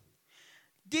truth,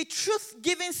 the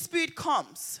truth-giving Spirit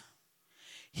comes,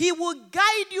 he will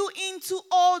guide you into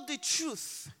all the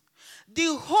truth,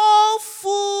 the whole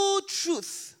full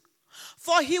truth.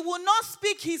 For he will not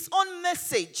speak his own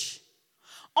message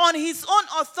on his own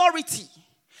authority,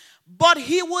 but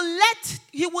he will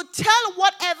tell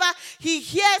whatever he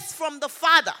hears from the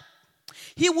Father.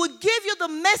 He will give you the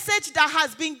message that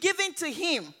has been given to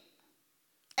him.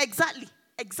 Exactly.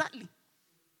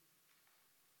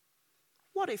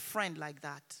 What a friend like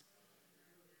that.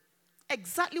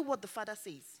 Exactly what the Father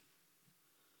says.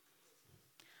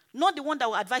 Not the one that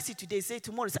will advise you today, say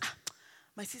tomorrow, say,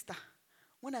 my sister,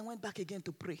 when I went back again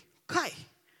to pray, Kai,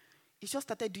 it just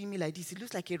started doing me like this. It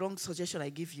looks like a wrong suggestion I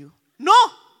give you. No!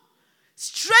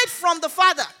 Straight from the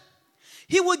Father.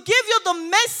 He will give you the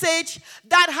message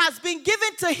that has been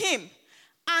given to him.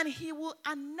 And he will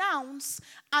announce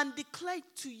and declare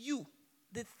to you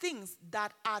the things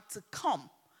that are to come,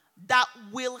 that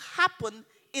will happen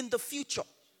in the future.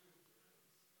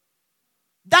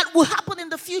 That will happen in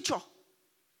the future.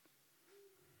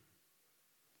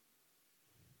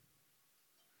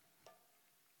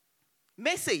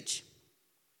 Message.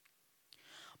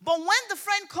 But when the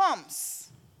friend comes,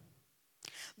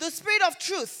 the Spirit of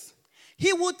truth,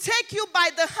 he will take you by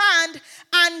the hand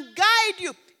and guide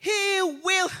you. He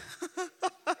will.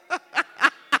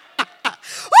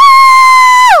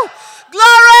 Woo!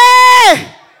 Glory!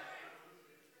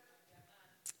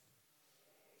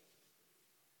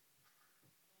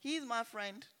 He's my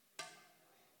friend.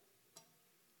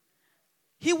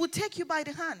 He will take you by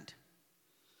the hand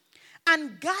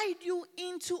and guide you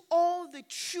into all the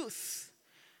truth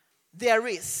there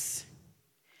is.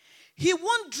 He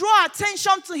won't draw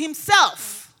attention to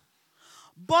himself,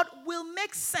 but will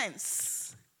make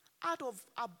sense out of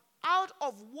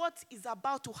what is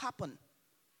about to happen.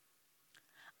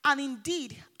 And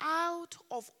indeed, out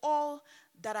of all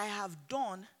that I have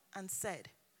done and said.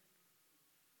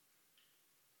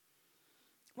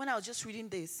 When I was just reading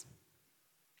this,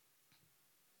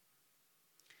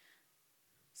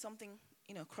 something,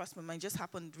 crossed my mind, just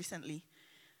happened recently.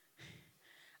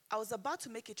 I was about to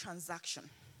make a transaction.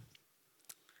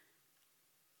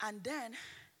 And then,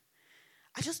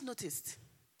 I just noticed,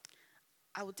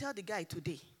 I would tell the guy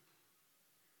today.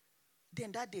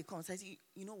 Then that day comes, I say,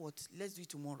 you know what, let's do it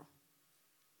tomorrow.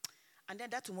 And then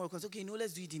that tomorrow comes, okay,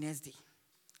 let's do it the next day.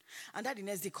 And that the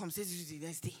next day comes, let's do it the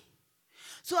next day.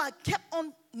 So I kept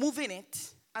on moving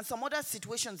it, and some other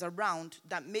situations around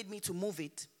that made me to move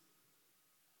it.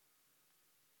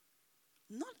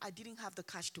 Not I didn't have the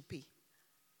cash to pay.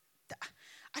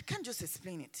 I can't just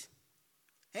explain it.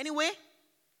 Anyway,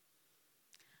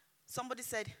 somebody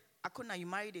said, Akona, you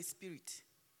married a spirit.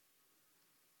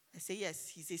 I say, yes,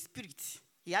 he's a spirit.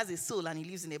 He has a soul and he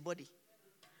lives in a body.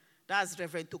 That's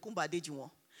Reverend Tokumba Adejuwon.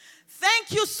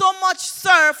 Thank you so much,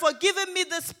 sir, for giving me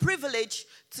this privilege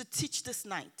to teach this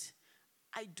night.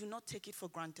 I do not take it for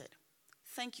granted.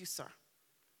 Thank you, sir.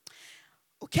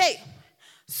 Okay,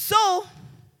 so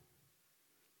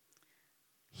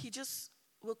he just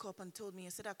woke up and told me, I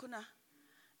said, Akona,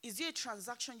 is there a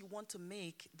transaction you want to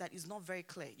make that is not very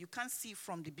clear? You can't see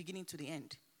from the beginning to the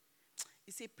end.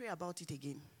 He said, pray about it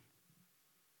again.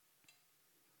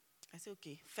 I said,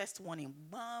 okay, first warning.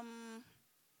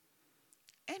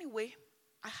 Anyway,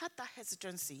 I had that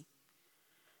hesitancy.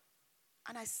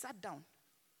 And I sat down.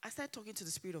 I started talking to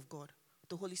the Spirit of God,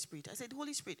 the Holy Spirit. I said,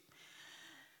 Holy Spirit,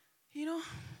 we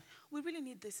really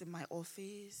need this in my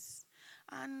office.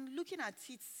 And looking at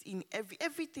it in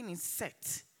everything is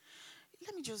set.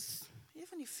 Let me just,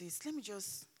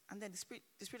 and then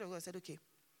the Spirit of God said, okay,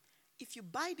 if you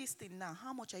buy this thing now,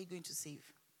 how much are you going to save?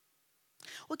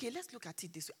 Okay, let's look at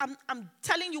it this way. I'm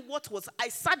telling you I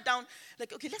sat down,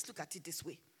 like, okay, let's look at it this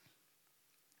way.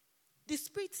 The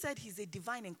Spirit said he's a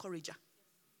divine encourager.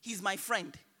 He's my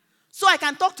friend. So I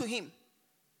can talk to him.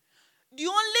 The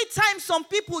only time some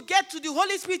people get to the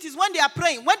Holy Spirit is when they are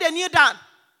praying, when they kneel down.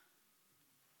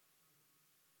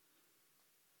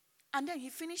 And then we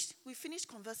finished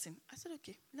conversing. I said,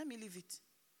 okay, let me leave it.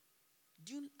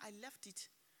 I left it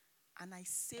and I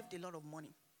saved a lot of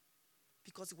money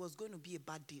because it was going to be a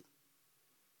bad deal.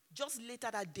 Just later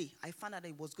that day, I found out that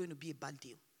it was going to be a bad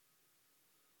deal.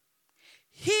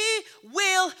 He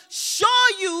will show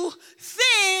you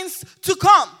things to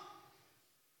come.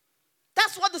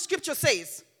 That's what the scripture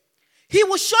says. He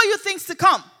will show you things to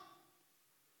come.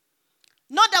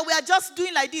 Not that we are just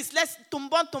doing like this. Let's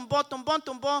tumbon,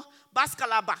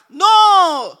 baskalaba.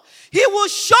 No. He will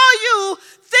show you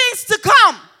things to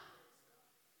come.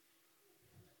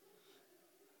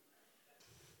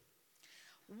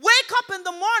 Wake up in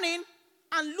the morning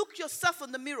and look yourself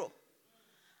in the mirror.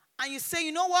 And you say,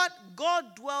 you know what?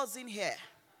 God dwells in here.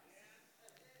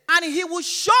 And he will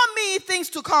show me things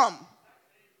to come.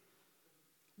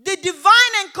 The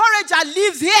divine encourager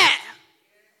lives here.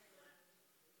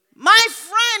 My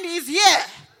friend is here.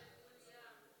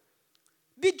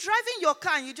 Be driving your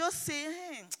car and you just say,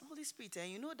 hey, Holy Spirit,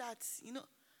 you know that,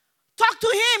 talk to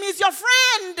him. He's your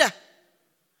friend.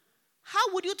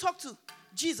 How would you talk to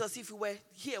Jesus if he were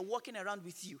here walking around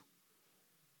with you?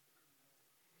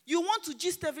 You want to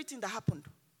gist everything that happened.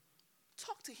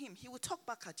 Talk to him. He will talk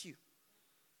back at you.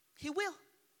 He will.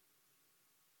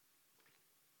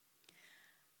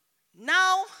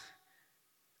 Now,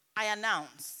 I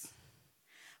announce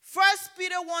 1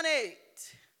 Peter 1:8.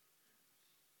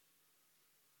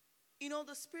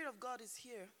 The Spirit of God is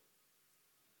here.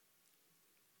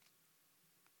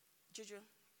 Jojo,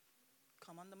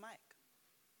 come on the mic.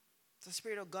 The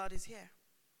Spirit of God is here.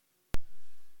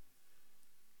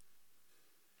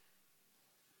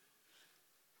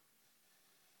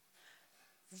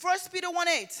 First Peter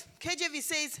 1:8, KJV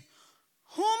says,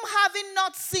 whom having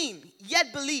not seen,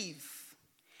 yet believe,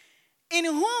 in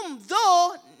whom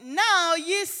though now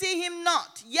ye see him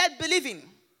not, yet believing,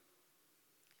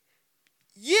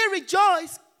 ye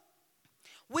rejoice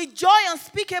with joy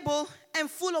unspeakable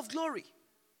and full of glory.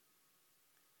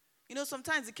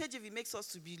 Sometimes the KJV makes us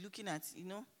to be looking at,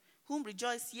 whom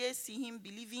rejoice, yes, see him,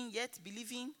 believing, yet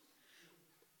believing.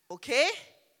 Okay?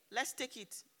 Let's take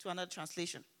it to another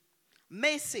translation.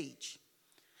 Message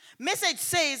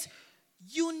says,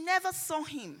 you never saw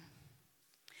him,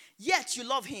 yet you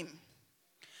love him.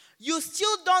 You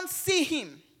still don't see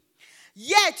him,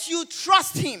 yet you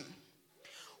trust him.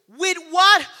 With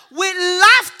what? With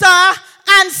laughter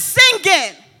and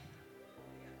singing.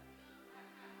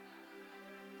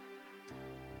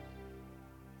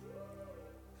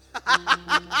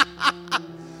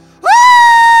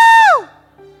 Woo!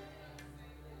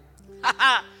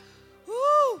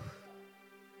 Woo!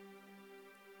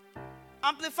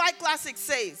 Amplified Classic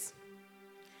says,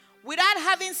 without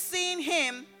having seen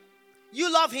him, you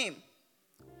love him.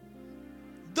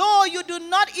 Though you do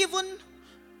not even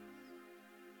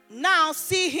now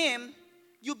see him,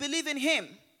 you believe in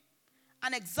him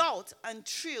and exalt and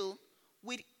thrill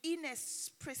with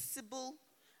inexpressible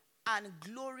and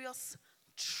glorious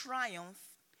triumph,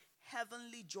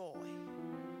 heavenly joy.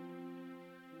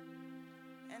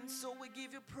 And so we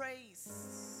give you praise.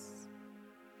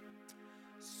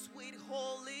 Sweet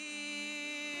Holy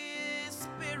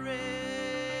Spirit.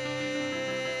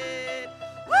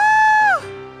 Woo!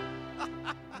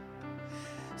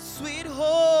 Sweet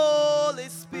Holy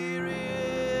Spirit.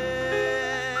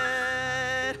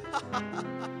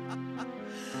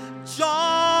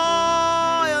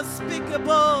 Joy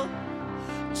unspeakable.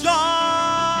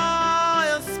 Joy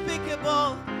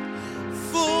unspeakable.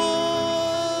 Full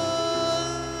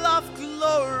of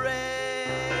glory.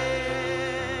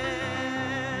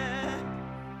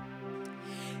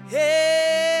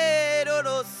 Hey,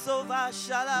 Dodo Sova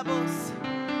Shalabos.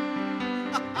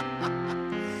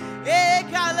 Hey,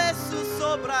 Kalesu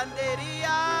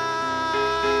Sobranderia.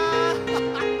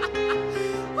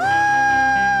 Woo!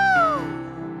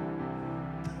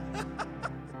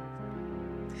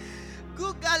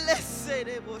 Gugalese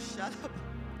de Boshalab.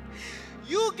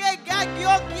 You get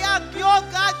gagyo,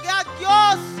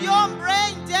 sion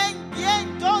brain,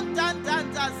 den, don, tan,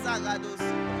 sagados.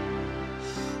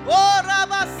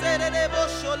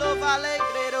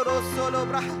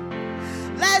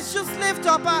 Let's just lift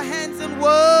up our hands and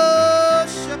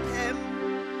worship him.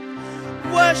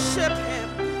 Worship him.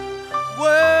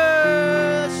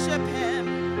 Worship him.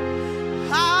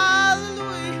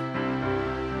 Hallelujah.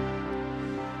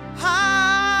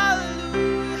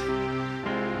 Hallelujah.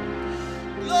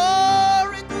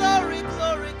 Glory, glory,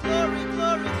 glory, glory,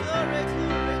 glory, glory,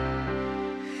 glory.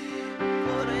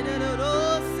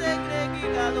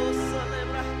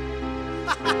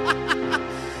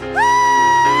 Woo!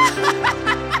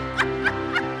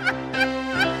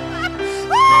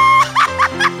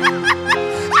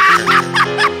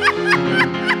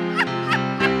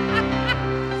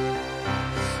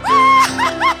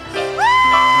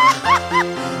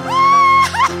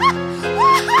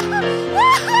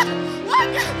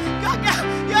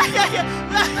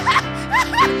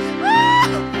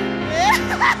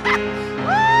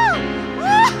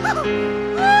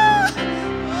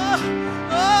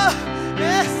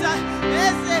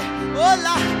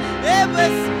 Hola,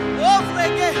 Ebes,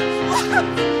 Ofrege,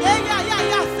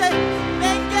 se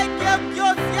venga que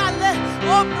Dios yale,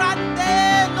 obrande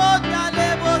no dale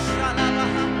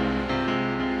boshalabaha.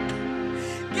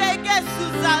 Que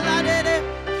susalarere,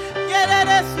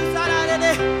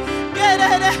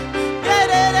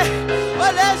 gerere,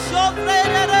 ole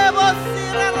shofrere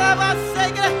bosire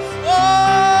rabasegre,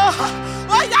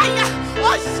 oh ya,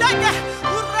 oh shege,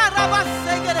 urra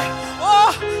rabasegre,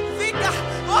 oh vika,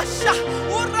 oh sha,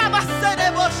 urra basere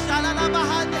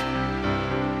boshalabahane.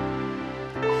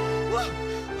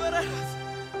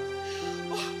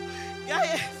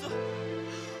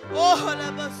 Oh,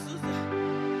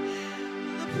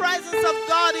 the presence of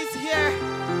God is here.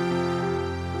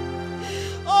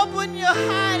 Open your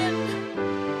heart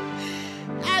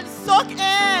and soak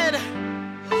in.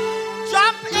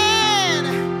 Jump in.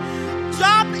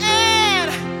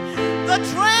 The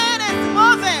train is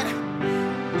moving.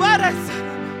 What is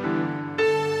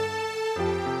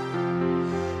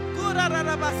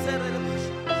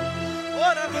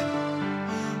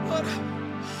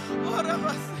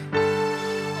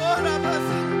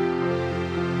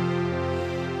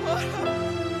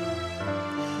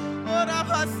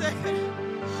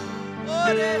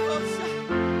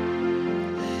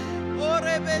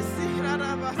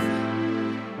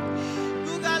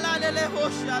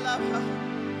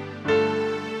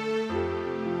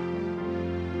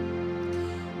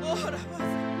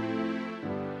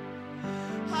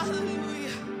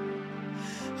Hallelujah.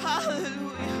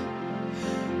 Hallelujah.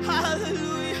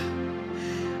 Hallelujah.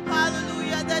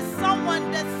 Hallelujah. There's someone,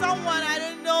 I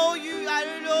don't know you, I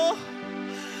don't know.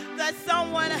 There's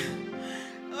someone,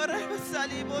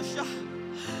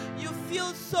 you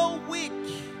feel so weak.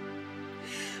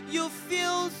 You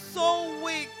feel so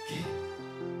weak.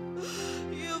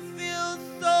 You feel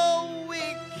so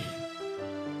weak.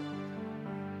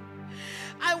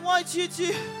 I want you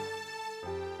to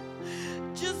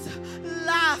just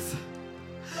laugh.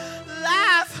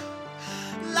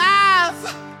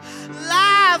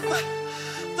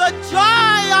 The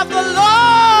joy of the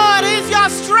Lord is your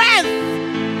strength.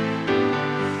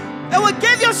 It will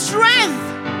give you strength.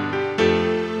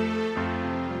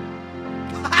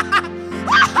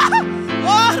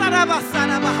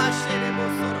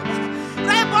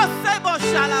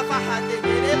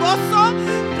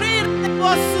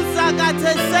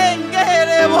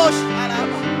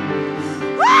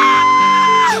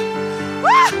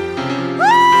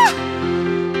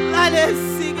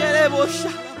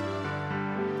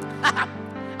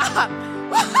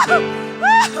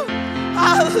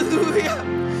 Hallelujah.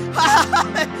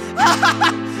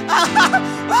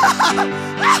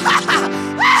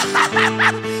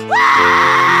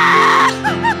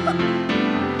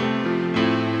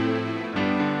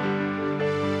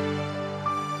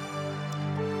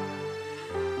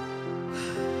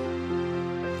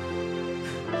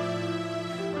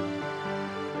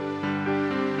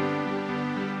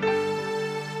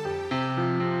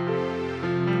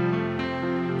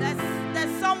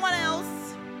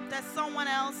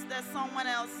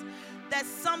 There's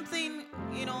something,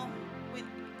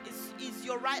 is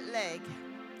your right leg.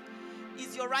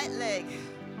 Is your right leg.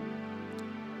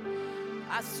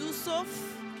 Asusof,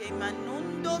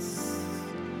 Kemanundos,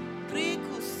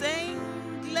 Krikusein,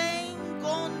 Glen,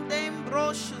 Gondem,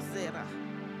 Broshuzera.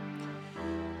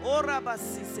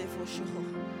 Orabasise for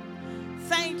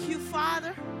Thank you,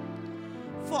 Father,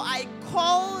 for I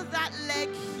call that leg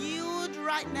healed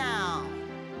right now.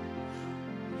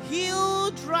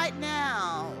 Healed right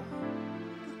now.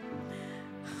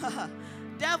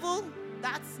 Devil,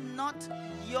 that's not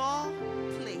your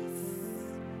place.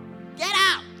 Get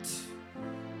out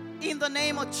in the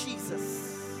name of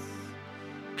Jesus.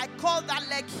 I call that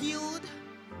leg healed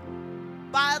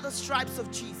by the stripes of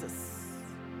Jesus.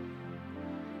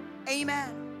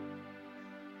 Amen.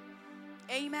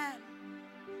 Amen.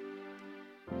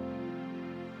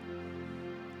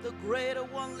 The greater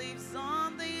one lives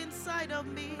on the inside of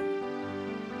me.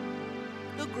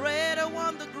 The greater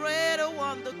one, the greater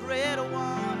one, the greater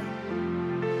one.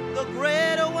 The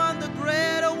greater one, the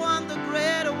greater one, the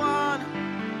greater one.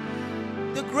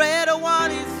 The greater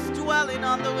one is dwelling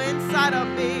on the inside of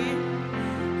me.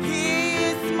 He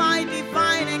is my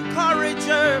divine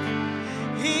encourager.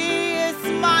 He is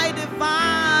my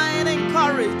divine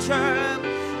encourager.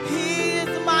 He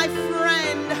is my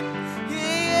friend.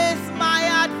 He is my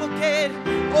advocate.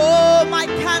 Oh, my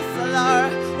counselor.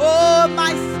 Oh,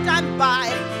 my standby.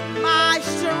 My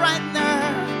surrender.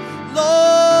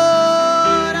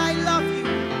 Lord, I love you.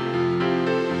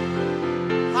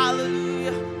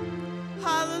 Hallelujah.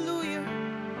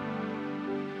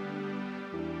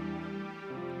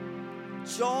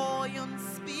 Joy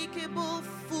unspeakable,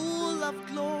 full of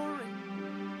glory.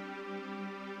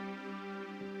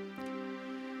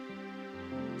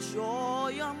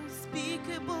 Joy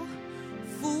unspeakable,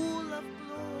 full of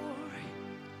glory.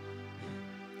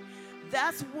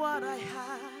 That's what I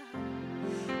have.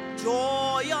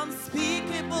 Joy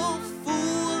unspeakable,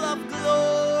 full of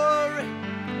glory.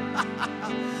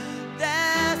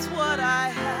 That's what I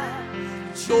have.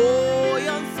 Joy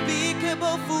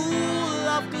unspeakable, full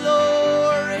of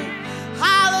glory.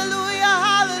 Hallelujah,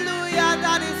 hallelujah.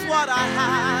 That is what I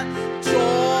have.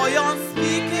 Joy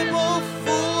unspeakable,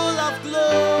 full of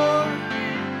glory.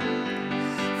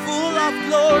 Full of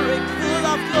glory, full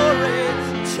of glory.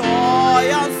 Joy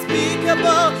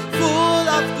unspeakable, full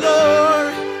of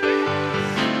glory.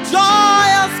 Joy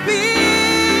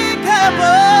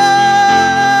unspeakable.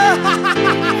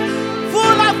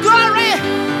 Full of glory,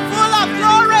 full of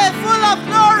glory, full of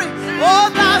glory. Oh,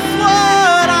 that's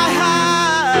what I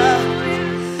have.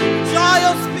 Joy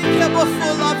unspeakable,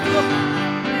 full of glory.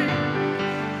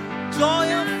 Joy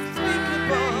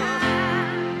unspeakable.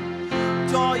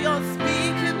 Joy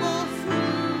unspeakable,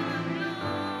 full of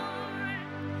glory.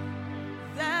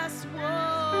 That's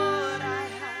what I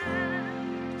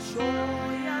have.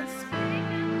 Joy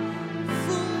unspeakable,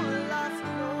 full of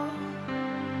glory.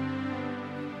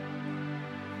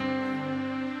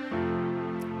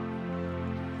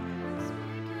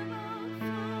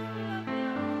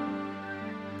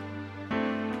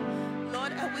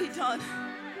 Lord, are we done?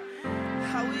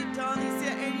 Are we done? Is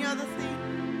there any other thing?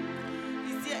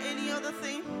 Is there any other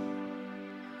thing?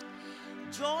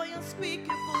 Joy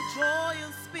unspeakable, joy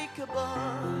unspeakable,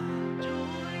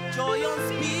 joy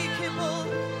unspeakable,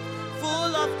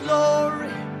 full of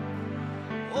glory.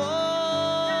 Oh,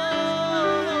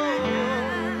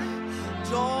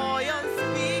 joy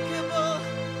unspeakable.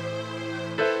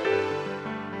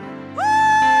 Woo!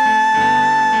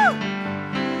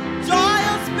 Joy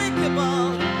unspeakable.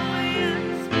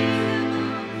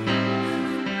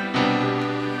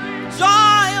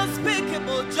 Joy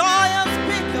unspeakable, joy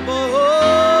unspeakable.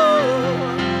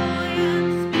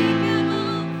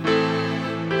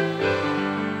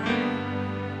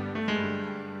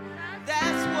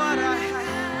 That's what I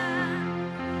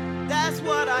have. That's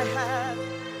what I have.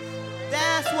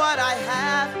 That's what I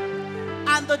have.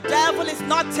 And the devil is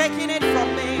not taking it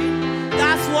from me.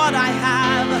 That's what I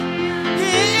have.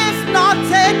 He is not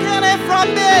taking it from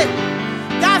me.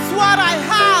 That's what I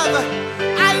have.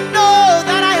 I know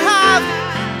that I have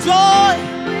joy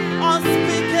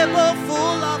unspeakable,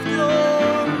 full of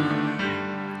glory,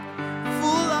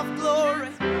 full of glory,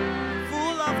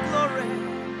 full of glory.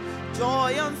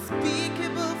 Joy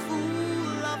unspeakable,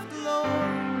 full of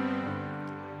glory.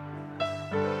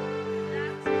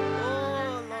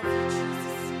 Oh, love you,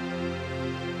 Jesus.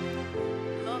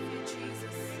 Love you,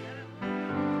 Jesus.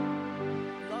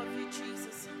 Love you,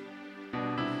 Jesus.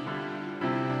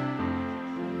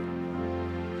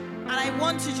 And I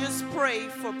want to just pray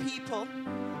for people.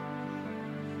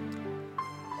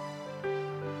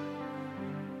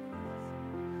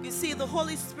 You see, the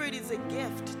Holy Spirit is a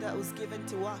gift that was given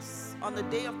to us on the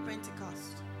day of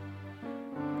Pentecost.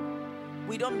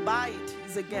 We don't buy it,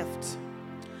 it's a gift.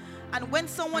 And when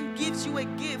someone gives you a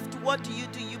gift, what do? You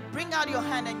bring out your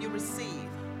hand and you receive.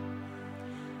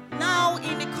 Now,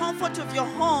 in the comfort of your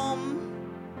home,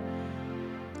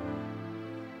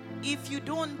 if you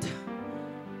don't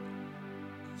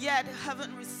yet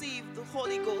haven't received the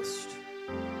Holy Ghost,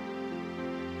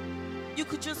 you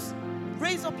could just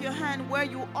raise up your hand where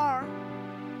you are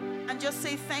and just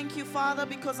say, thank you, Father,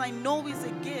 because I know it's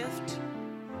a gift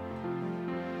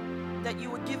that you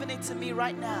were giving it to me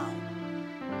right now.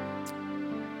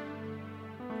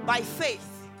 By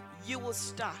faith, you will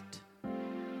start.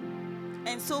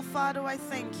 And so, Father, I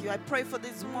thank you. I pray for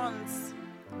these ones.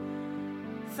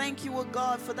 Thank you, O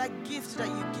God, for that gift that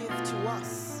you give to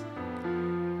us.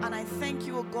 And I thank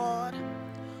you, O God,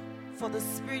 for the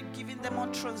Spirit giving them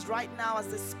utterance right now as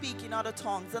they speak in other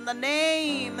tongues. In the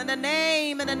name, in the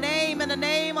name, in the name, in the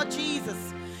name of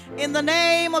Jesus. In the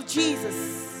name of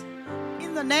Jesus.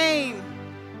 In the name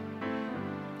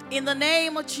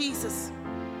of Jesus.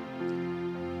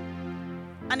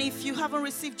 And if you haven't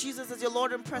received Jesus as your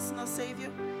Lord and personal Savior,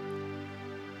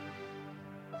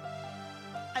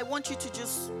 I want you to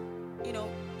just,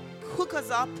 hook us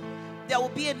up. There will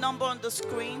be a number on the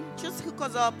screen. Just hook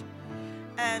us up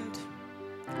and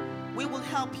we will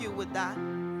help you with that.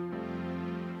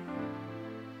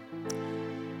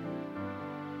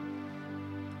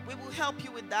 We will help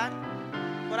you with that.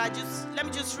 But let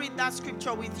me just read that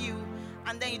scripture with you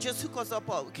and then you just hook us up,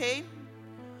 okay?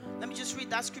 Let me just read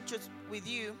that scripture with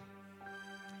you.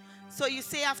 So you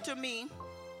say after me,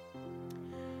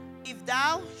 If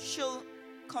thou shalt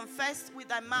confess with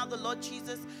thy mouth the Lord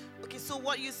Jesus. Okay, so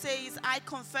what you say is, I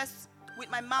confess with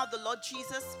my mouth the Lord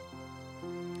Jesus,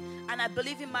 and I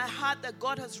believe in my heart that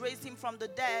God has raised him from the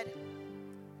dead,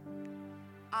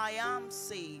 I am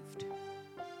saved.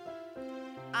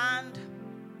 And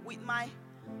with my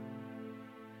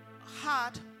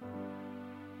heart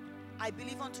I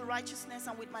believe unto righteousness,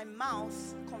 and with my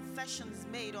mouth confession is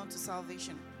made unto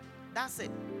salvation. That's it.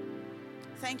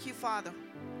 Thank you, Father,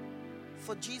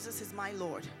 for Jesus is my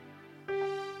Lord,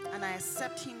 and I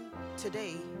accept him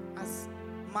today as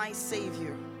my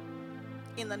Savior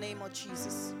in the name of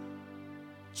Jesus.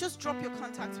 Just drop your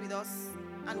contacts with us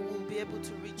and we'll be able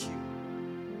to reach you.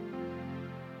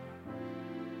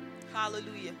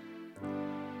 Hallelujah.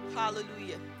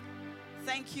 Hallelujah.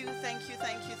 Thank you, thank you,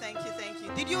 thank you, thank you, thank you.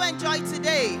 Did you enjoy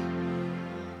today?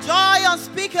 Joy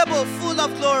unspeakable, full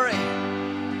of glory.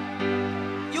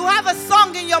 You have a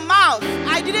song in your mouth.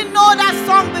 I didn't know that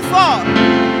song before.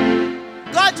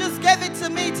 God just gave it to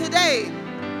me today.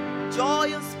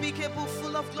 Joy unspeakable,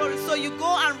 full of glory. So you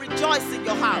go and rejoice in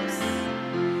your house.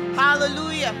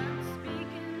 Hallelujah.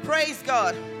 Praise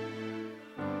God.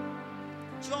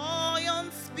 Joy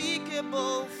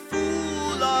unspeakable,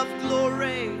 full of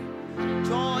glory.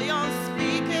 Joy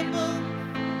unspeakable.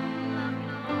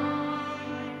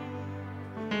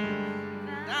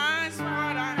 That's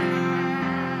what I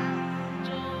have.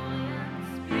 Joy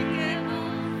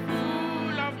unspeakable,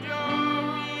 full of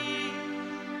glory.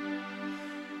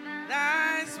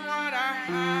 That's what I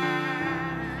have.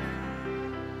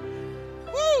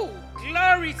 Woo!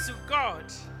 Glory to God.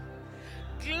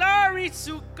 Glory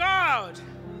to God.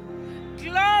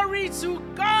 Glory to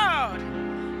God.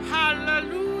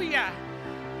 Hallelujah.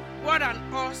 What an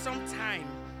awesome time.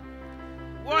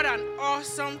 What an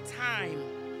awesome time.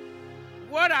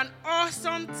 What an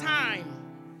awesome time.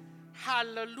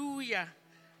 Hallelujah.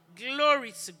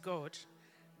 Glory to God.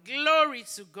 Glory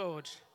to God.